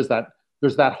connection, but there's that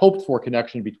hoped for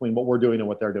connection between what we're doing and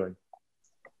what they're doing.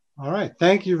 All right,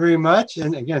 thank you very much.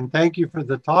 And again, thank you for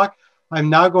the talk. I'm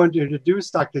now going to introduce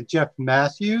Dr. Jeff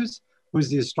Matthews, who's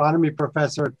the astronomy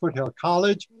professor at Foothill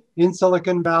College in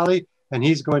Silicon Valley, and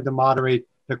he's going to moderate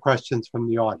the questions from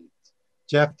the audience.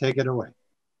 Jeff, take it away.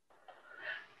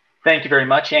 Thank you very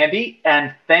much, Andy.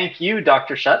 And thank you,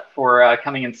 Dr. Shutt, for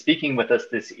coming and speaking with us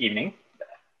this evening.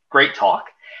 Great talk.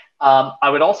 I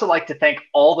would also like to thank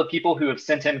all the people who have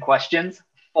sent in questions,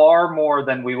 far more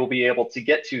than we will be able to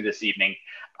get to this evening.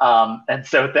 And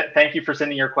so thank you for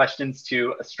sending your questions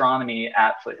to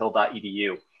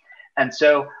astronomy@foothill.edu. And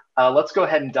so let's go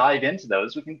ahead and dive into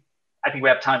those. I think we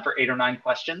have time for 8 or 9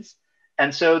 questions.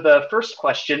 And so the first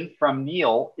question from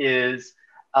Neil is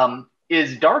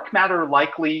dark matter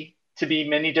likely to be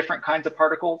many different kinds of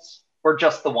particles or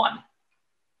just the one?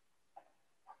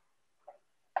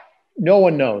 No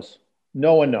one knows.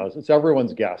 No one knows. It's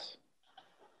everyone's guess.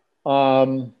 Let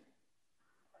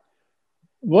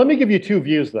me give you 2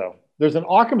 views, though. There's an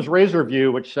Occam's razor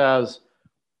view, which says,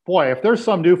 boy, if there's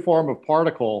some new form of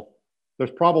particle,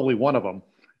 there's probably one of them.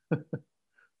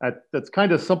 That's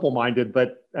kind of simple-minded,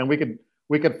 and we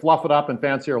could fluff it up in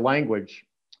fancier language.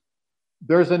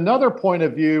 There's another point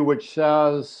of view which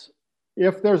says,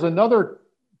 if there's another,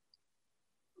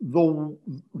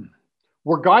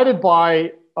 we're guided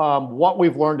by what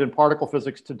we've learned in particle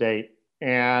physics to date.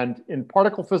 And in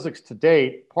particle physics to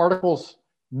date,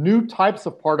 new types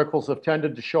of particles have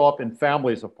tended to show up in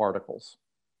families of particles.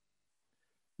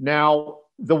 Now,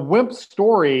 the WIMP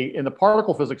story in the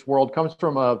particle physics world comes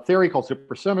from a theory called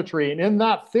supersymmetry. And in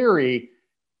that theory,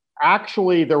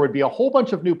 actually, there would be a whole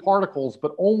bunch of new particles,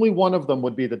 but only one of them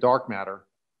would be the dark matter.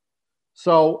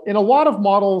 So in a lot of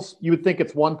models, you would think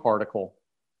it's one particle.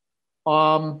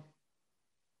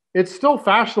 It's still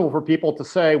fashionable for people to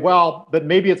say, well, that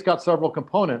maybe it's got several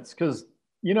components, because,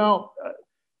 you know,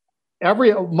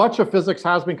 much of physics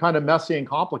has been kind of messy and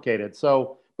complicated.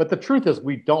 So, but the truth is,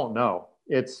 we don't know.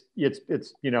 It's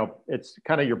you know, it's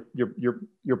kind of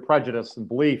your prejudice and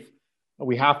belief.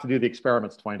 We have to do the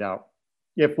experiments to find out.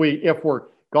 If we're,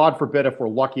 God forbid, if we're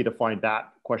lucky to find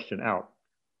that question out.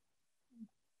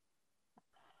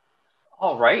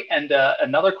 All right, and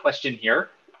another question here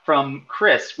from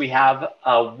Chris. We have,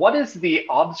 what is the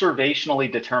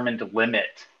observationally determined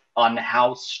limit on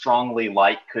how strongly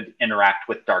light could interact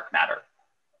with dark matter?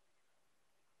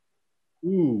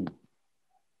 Ooh.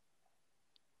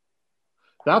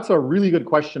 That's a really good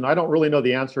question. I don't really know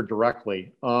the answer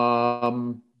directly. I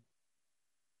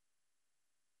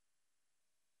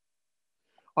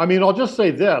mean, I'll just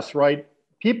say this, right?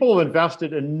 People have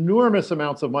invested enormous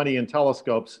amounts of money in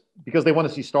telescopes because they want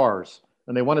to see stars,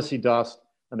 and they want to see dust,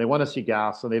 and they want to see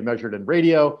gas, and they've measured in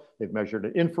radio, they've measured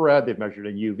in infrared, they've measured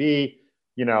in UV,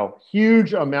 you know,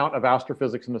 huge amount of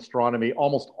astrophysics and astronomy,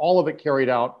 almost all of it carried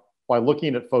out by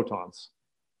looking at photons.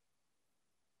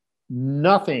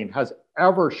 Nothing has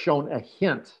ever shown a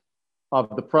hint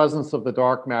of the presence of the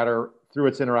dark matter through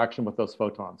its interaction with those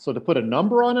photons. So to put a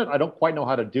number on it, I don't quite know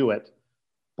how to do it,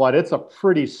 but it's a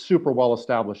pretty super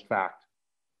well-established fact.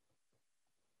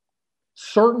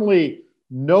 Certainly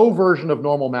no version of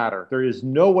normal matter. There is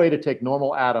no way to take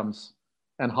normal atoms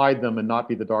and hide them and not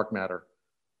be the dark matter.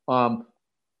 Let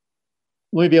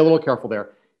me be a little careful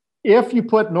there. If you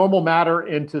put normal matter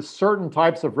into certain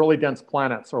types of really dense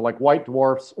planets, or like white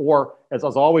dwarfs, or, as I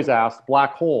was always asked,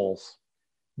 black holes,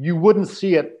 you wouldn't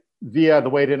see it via the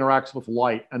way it interacts with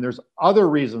light. And there's other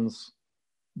reasons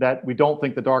that we don't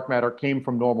think the dark matter came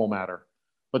from normal matter.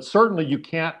 But certainly you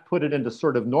can't put it into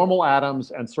sort of normal atoms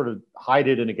and sort of hide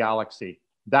it in a galaxy.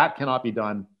 That cannot be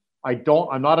done. I'm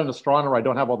not an astronomer. I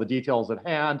don't have all the details at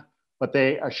hand, but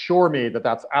they assure me that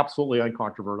that's absolutely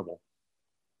uncontrovertible.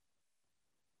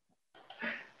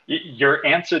 Your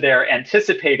answer there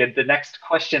anticipated the next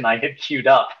question I had queued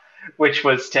up, which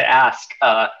was to ask,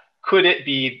 could it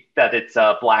be that it's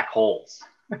black holes?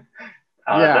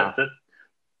 Yeah.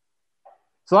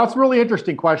 So that's a really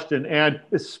interesting question, and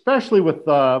especially with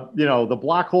the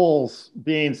black holes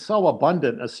being so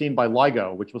abundant as seen by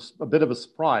LIGO, which was a bit of a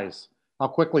surprise. How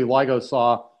quickly LIGO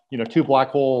saw 2 black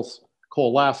holes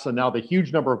coalesce, and now the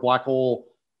huge number of black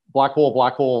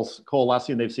holes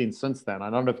coalescing they've seen since then. I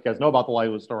don't know if you guys know about the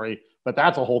LIGO story, but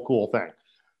that's a whole cool thing.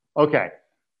 Okay,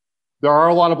 There are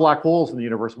a lot of black holes in the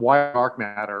universe. Why dark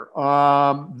matter?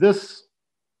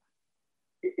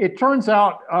 It turns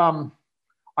out,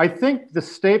 I think the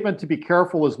statement to be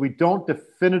careful is we don't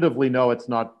definitively know it's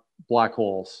not black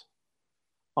holes.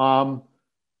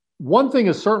 One thing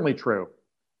is certainly true.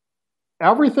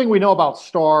 Everything we know about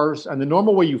stars, and the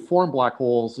normal way you form black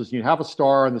holes is you have a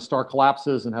star and the star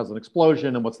collapses and has an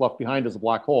explosion and what's left behind is a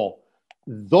black hole.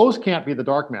 Those can't be the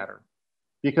dark matter.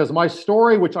 Because my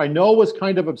story, which I know was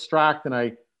kind of abstract, and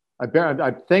I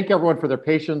thank everyone for their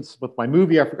patience with my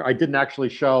movie I didn't actually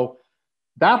show,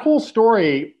 that whole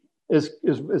story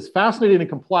is fascinating and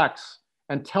complex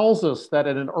and tells us that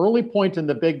at an early point in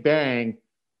the Big Bang,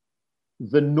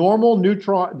 the normal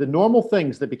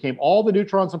things that became all the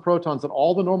neutrons and protons and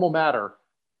all the normal matter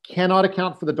cannot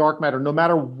account for the dark matter, no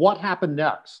matter what happened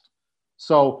next.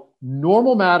 So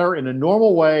normal matter in a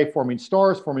normal way, forming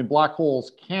stars, forming black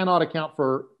holes, cannot account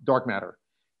for dark matter.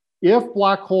 If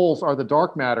black holes are the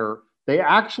dark matter, they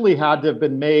actually had to have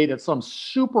been made at some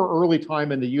super early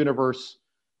time in the universe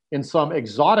in some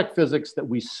exotic physics that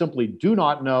we simply do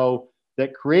not know,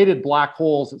 that created black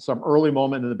holes at some early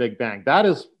moment in the Big Bang. That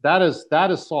is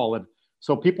solid.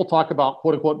 So people talk about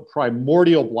quote unquote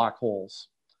primordial black holes.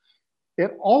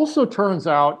 It also turns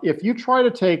out if you try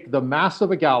to take the mass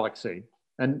of a galaxy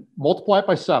and multiply it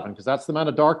by 7, because that's the amount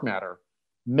of dark matter,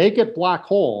 make it black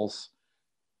holes,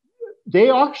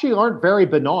 they actually aren't very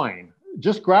benign.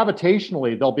 Just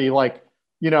gravitationally, they'll be like,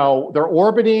 they're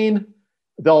orbiting,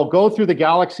 they'll go through the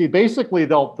galaxy. Basically,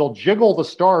 they'll jiggle the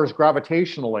stars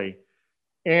gravitationally.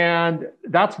 And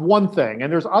that's one thing.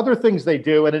 And there's other things they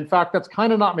do. And in fact, that's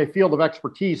kind of not my field of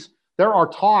expertise. There are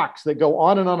talks that go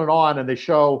on and on and on, and they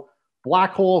show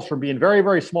black holes from being very,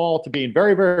 very small to being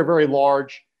very, very, very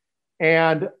large.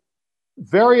 And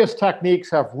various techniques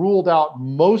have ruled out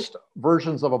most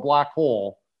versions of a black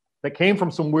hole that came from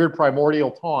some weird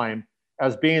primordial time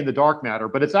as being the dark matter.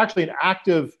 But it's actually an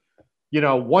active,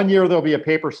 1 year there'll be a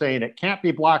paper saying it can't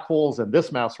be black holes in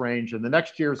this mass range. And the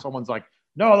next year someone's like,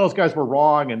 no, those guys were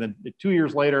wrong. And then 2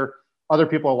 years later, other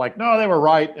people are like, no, they were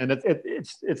right. And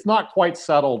it's not quite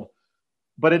settled,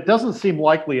 but it doesn't seem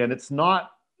likely. And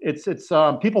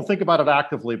people think about it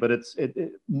actively, but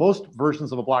most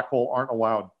versions of a black hole aren't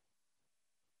allowed.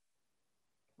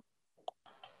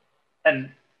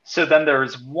 And so then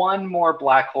there's one more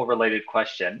black hole related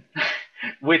question,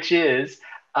 which is,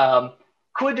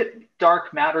 could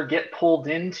dark matter get pulled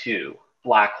into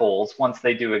black holes once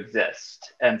they do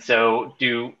exist? And so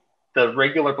do the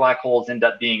regular black holes end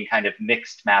up being kind of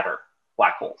mixed matter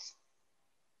black holes?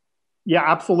 Yeah,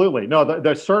 absolutely. No,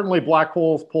 there's certainly black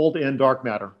holes pulled in dark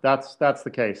matter. That's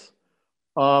the case.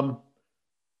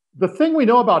 The thing we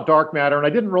know about dark matter, and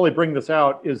I didn't really bring this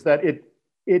out, is that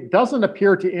it doesn't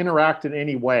appear to interact in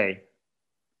any way.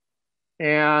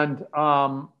 And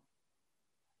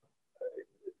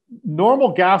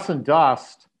normal gas and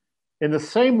dust, in the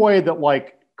same way that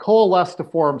like coalesce to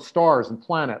form stars and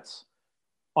planets,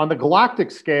 on the galactic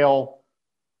scale,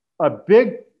 a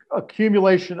big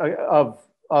accumulation of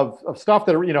stuff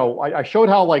that, I showed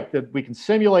how we can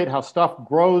simulate how stuff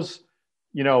grows,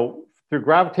 through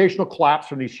gravitational collapse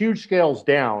from these huge scales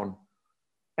down.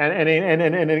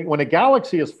 And when a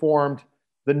galaxy is formed,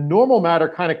 the normal matter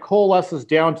kind of coalesces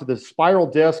down to the spiral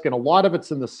disk, and a lot of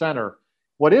it's in the center.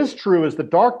 What is true is the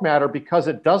dark matter, because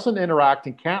it doesn't interact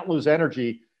and can't lose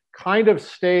energy, kind of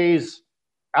stays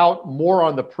out more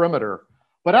on the perimeter.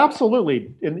 But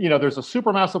absolutely, there's a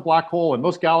supermassive black hole in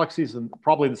most galaxies, and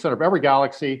probably the center of every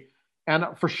galaxy. And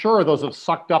for sure, those have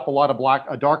sucked up a lot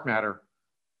of dark matter.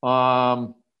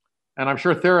 And I'm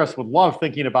sure theorists would love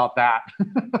thinking about that.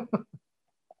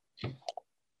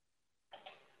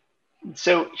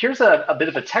 So here's a bit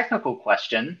of a technical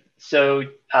question. So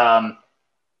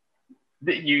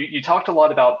you talked a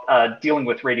lot about dealing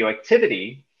with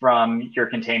radioactivity from your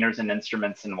containers and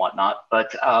instruments and whatnot,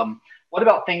 but what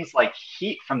about things like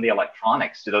heat from the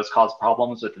electronics? Do those cause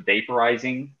problems with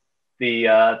vaporizing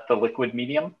the liquid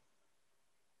medium?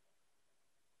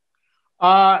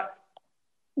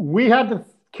 We had to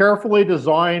carefully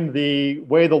design the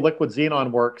way the liquid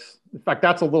xenon works. In fact,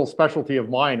 that's a little specialty of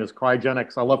mine, is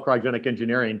cryogenics. I love cryogenic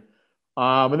engineering.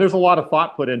 And there's a lot of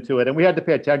thought put into it, and we had to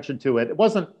pay attention to it. It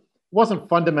wasn't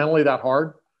fundamentally that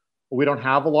hard. We don't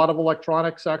have a lot of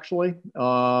electronics, actually.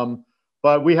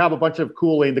 But we have a bunch of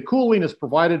cooling. The cooling is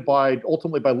provided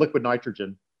ultimately by liquid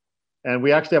nitrogen. And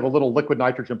we actually have a little liquid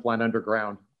nitrogen plant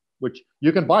underground, which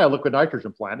you can buy a liquid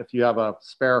nitrogen plant if you have a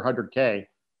spare 100K.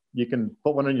 You can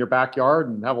put one in your backyard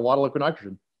and have a lot of liquid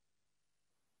nitrogen.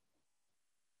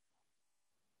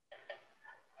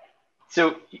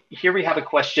 So here we have a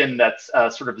question that's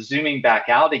sort of zooming back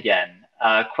out again.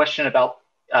 A question about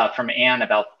from Anne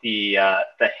about the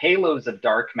halos of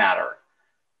dark matter.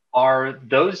 Are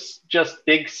those just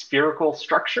big spherical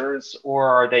structures, or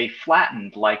are they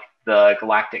flattened like the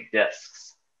galactic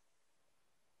disks?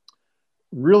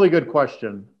 Really good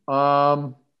question.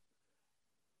 What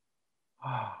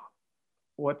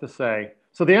to say?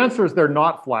 So the answer is they're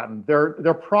not flattened.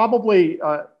 They're probably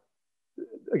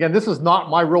again, this is not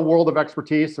my real world of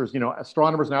expertise. There's,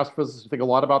 astronomers and astrophysicists who think a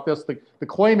lot about this. The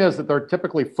claim is that they're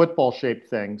typically football-shaped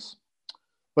things,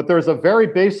 but there's a very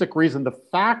basic reason. The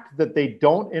fact that they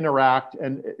don't interact,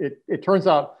 and it turns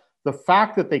out the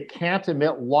fact that they can't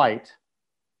emit light,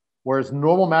 whereas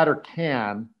normal matter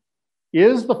can,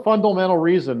 is the fundamental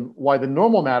reason why the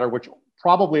normal matter, which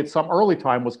probably at some early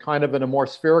time was kind of in a more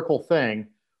spherical thing,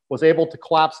 was able to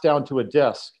collapse down to a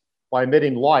disk by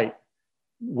emitting light.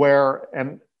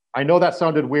 And I know that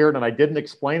sounded weird and I didn't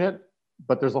explain it,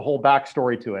 but there's a whole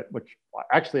backstory to it, which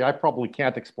actually I probably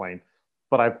can't explain,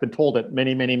 but I've been told it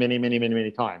many, many, many, many, many,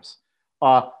 many times.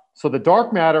 So the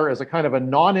dark matter is a kind of a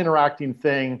non-interacting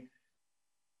thing.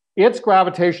 Its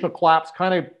gravitational collapse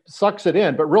kind of sucks it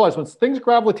in, but realize when things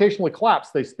gravitationally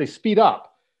collapse, they speed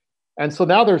up. And so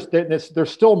now they're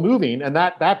still moving, and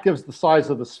that gives the size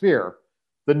of the sphere.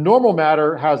 The normal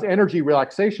matter has energy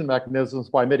relaxation mechanisms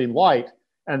by emitting light,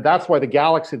 and that's why the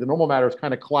galaxy, the normal matter, is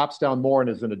kind of collapsed down more and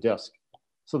is in a disk.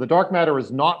 So the dark matter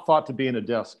is not thought to be in a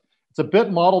disk. It's a bit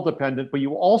model dependent, but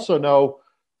you also know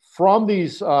from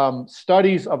these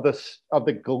studies of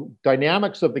the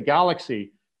dynamics of the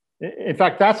galaxy. In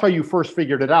fact, that's how you first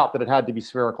figured it out, that it had to be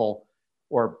spherical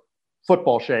or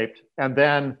football shaped. And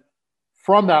then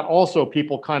from that also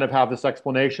people kind of have this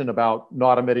explanation about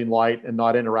not emitting light and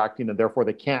not interacting, and therefore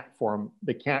they can't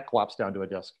collapse down to a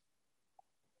disk.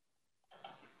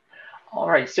 All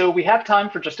right, so we have time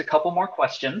for just a couple more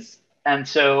questions. And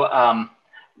so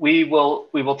we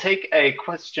will take a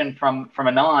question from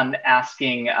Anand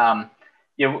asking,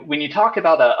 when you talk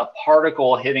about a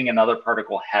particle hitting another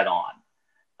particle head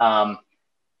on,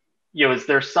 is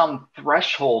there some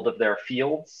threshold of their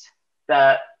fields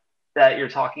that you're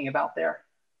talking about there?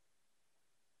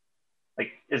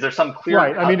 Like, is there some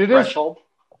clear threshold?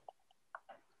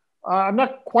 I'm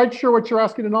not quite sure what you're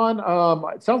asking,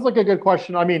 Anand. It sounds like a good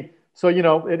question. I mean, so,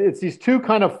 it's these two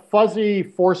kind of fuzzy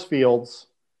force fields.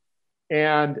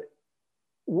 And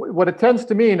what it tends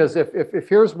to mean is if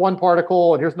here's one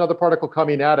particle and here's another particle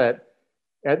coming at it,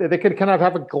 they can kind of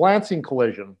have a glancing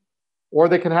collision, or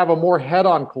they can have a more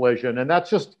head-on collision. And that's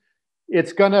just,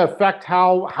 it's going to affect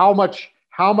how much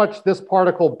this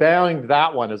particle banged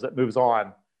that one as it moves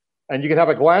on. And you can have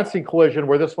a glancing collision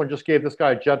where this one just gave this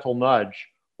guy a gentle nudge,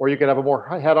 or you can have a more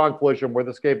head-on collision where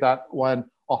this gave that one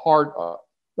a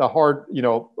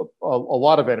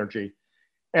lot of energy.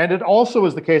 And it also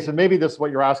is the case, and maybe this is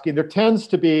what you're asking, there tends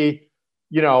to be,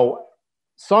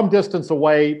 some distance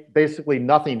away, basically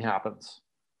nothing happens.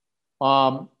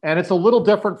 And it's a little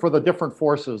different for the different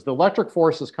forces. The electric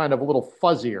force is kind of a little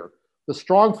fuzzier. The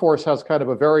strong force has kind of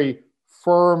a very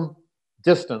firm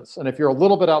distance. And if you're a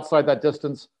little bit outside that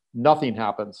distance, nothing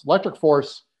happens. Electric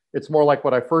force, it's more like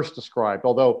what I first described.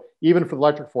 Although even for the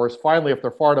electric force, finally, if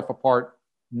they're far enough apart,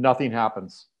 nothing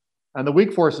happens. And the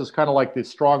weak force is kind of like the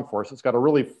strong force. It's got a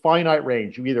really finite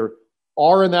range. You either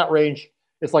are in that range,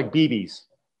 it's like BBs,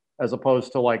 as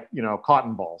opposed to like,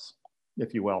 cotton balls,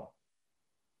 if you will.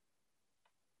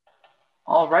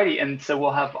 All righty, and so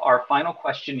we'll have our final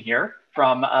question here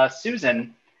from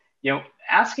Susan,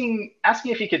 asking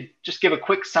if you could just give a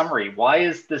quick summary. Why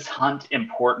is this hunt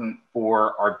important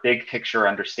for our big picture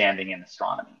understanding in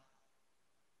astronomy?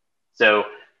 So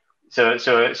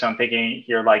I'm thinking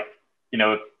here, like,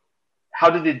 how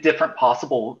do the different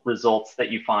possible results that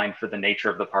you find for the nature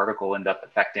of the particle end up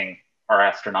affecting our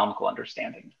astronomical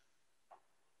understanding?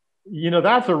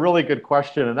 That's a really good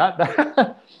question, and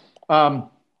that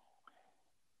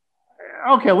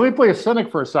okay, let me play a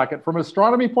cynic for a second. From an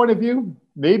astronomy point of view,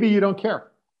 maybe you don't care.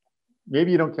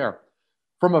 Maybe you don't care.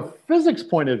 From a physics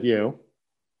point of view,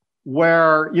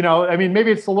 where,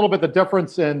 maybe it's a little bit the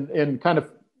difference in kind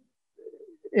of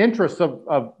interests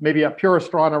of maybe a pure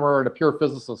astronomer and a pure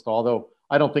physicist, although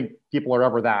I don't think people are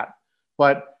ever that.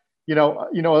 But,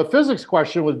 a physics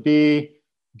question would be,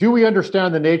 do we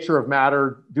understand the nature of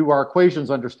matter? Do our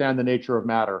equations understand the nature of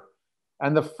matter?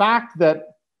 And the fact that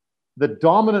the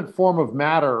dominant form of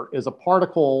matter is a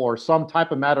particle or some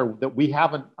type of matter that we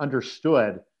haven't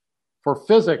understood, for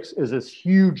physics is this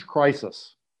huge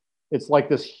crisis. It's like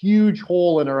this huge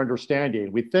hole in our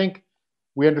understanding. We think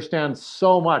we understand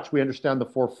so much. We understand the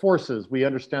four forces. We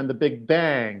understand the Big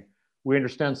Bang. We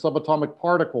understand subatomic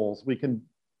particles. We can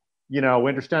we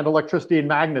understand electricity and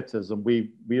magnetism.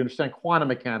 We understand quantum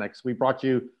mechanics. We brought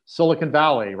you Silicon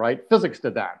Valley, right? Physics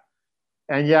did that.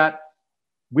 And yet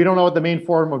we don't know what the main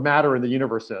form of matter in the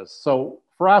universe is. So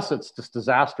for us, it's just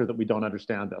disaster that we don't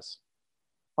understand this.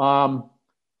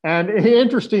 And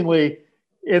interestingly,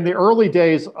 in the early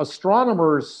days,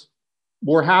 astronomers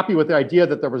were happy with the idea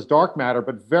that there was dark matter,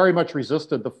 but very much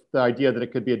resisted the idea that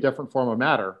it could be a different form of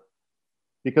matter,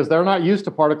 because they're not used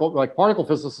to particle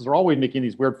physicists are always making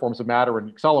these weird forms of matter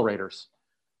and accelerators.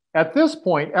 At this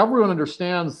point, everyone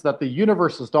understands that the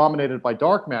universe is dominated by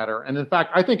dark matter. And in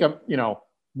fact, I think,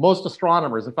 most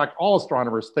astronomers, in fact, all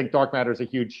astronomers think dark matter is a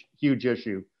huge, huge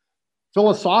issue.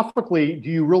 Philosophically, do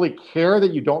you really care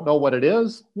that you don't know what it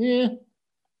is? Yeah.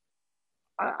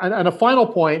 And a final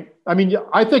point,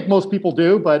 I think most people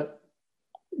do, but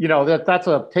that's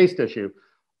a taste issue.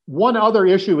 One other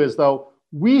issue is, though,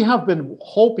 we have been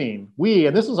hoping,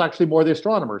 and this is actually more the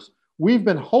astronomers, we've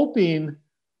been hoping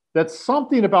that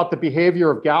something about the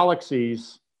behavior of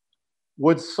galaxies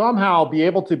would somehow be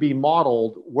able to be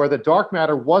modeled where the dark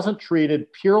matter wasn't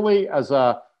treated purely as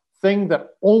a thing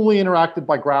that only interacted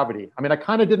by gravity. I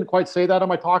kind of didn't quite say that in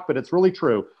my talk, but it's really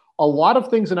true. A lot of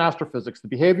things in astrophysics, the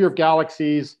behavior of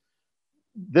galaxies,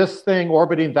 this thing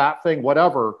orbiting that thing,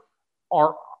 whatever,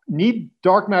 need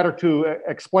dark matter to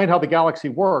explain how the galaxy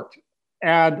worked.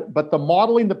 But the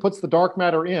modeling that puts the dark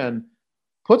matter in,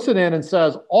 puts it in and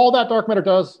says, all that dark matter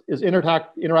does is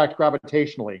interact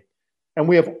gravitationally. And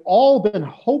we have all been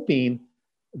hoping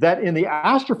that in the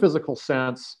astrophysical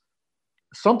sense,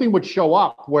 something would show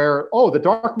up where, the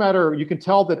dark matter, you can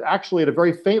tell that actually at a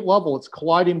very faint level, it's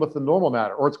colliding with the normal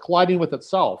matter, or it's colliding with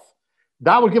itself.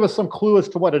 That would give us some clue as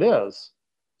to what it is.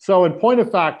 So in point of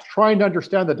fact, trying to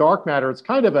understand the dark matter, it's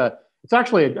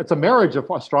a marriage of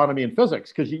astronomy and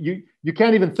physics, because you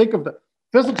can't even think of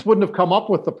physics wouldn't have come up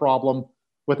with the problem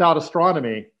without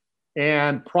astronomy.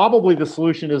 And probably the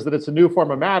solution is that it's a new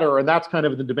form of matter, and that's kind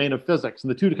of the domain of physics.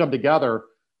 And the two to come together,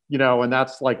 and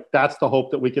that's the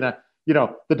hope that we can,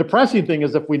 the depressing thing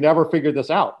is if we never figure this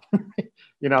out,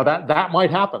 that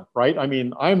might happen, right?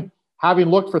 I'm having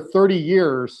looked for 30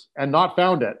 years and not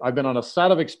found it. I've been on a set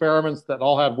of experiments that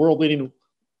all had world-leading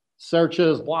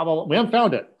searches, blah, blah, blah. We haven't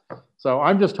found it. So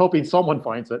I'm just hoping someone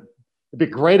finds it. It'd be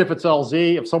great if it's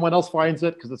LZ. If someone else finds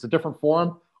it, because it's a different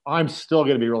form, I'm still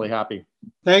going to be really happy.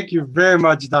 Thank you very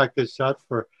much, Dr. Schutt,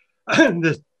 for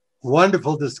this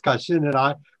wonderful discussion. And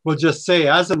I will just say,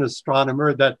 as an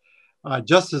astronomer, that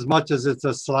just as much as it's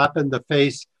a slap in the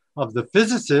face of the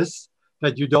physicists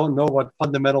that you don't know what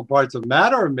fundamental parts of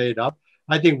matter are made of,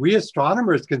 I think we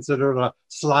astronomers consider it a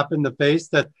slap in the face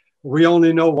that we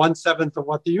only know 1/7 of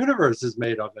what the universe is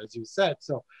made of, as you said.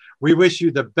 So we wish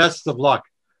you the best of luck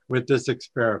with this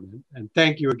experiment. And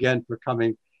thank you again for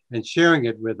coming and sharing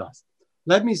it with us.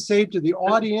 Let me say to the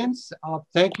audience,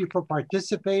 thank you for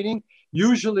participating.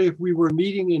 Usually if we were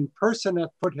meeting in person at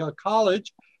Foothill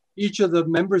College, each of the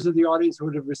members of the audience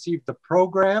would have received the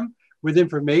program with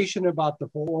information about the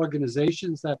 4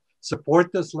 organizations that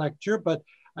support this lecture. But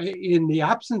in the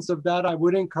absence of that, I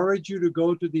would encourage you to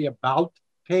go to the About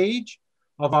page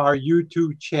of our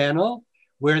YouTube channel,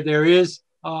 where there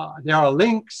are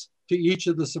links to each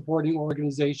of the supporting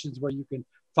organizations where you can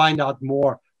find out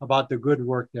more about the good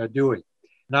work they're doing.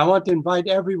 And I want to invite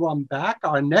everyone back.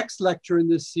 Our next lecture in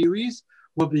this series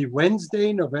will be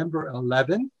Wednesday, November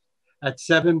 11th at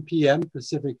 7 p.m.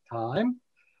 Pacific time.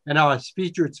 And our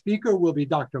featured speaker will be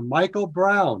Dr. Michael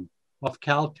Brown of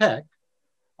Caltech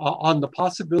on the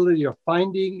possibility of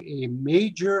finding a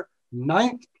major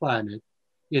 9th planet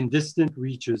in distant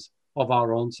reaches of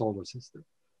our own solar system.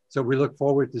 So we look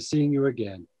forward to seeing you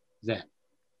again then.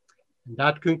 And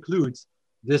that concludes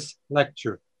this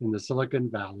lecture in the Silicon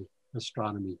Valley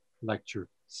Astronomy Lecture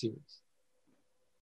Series.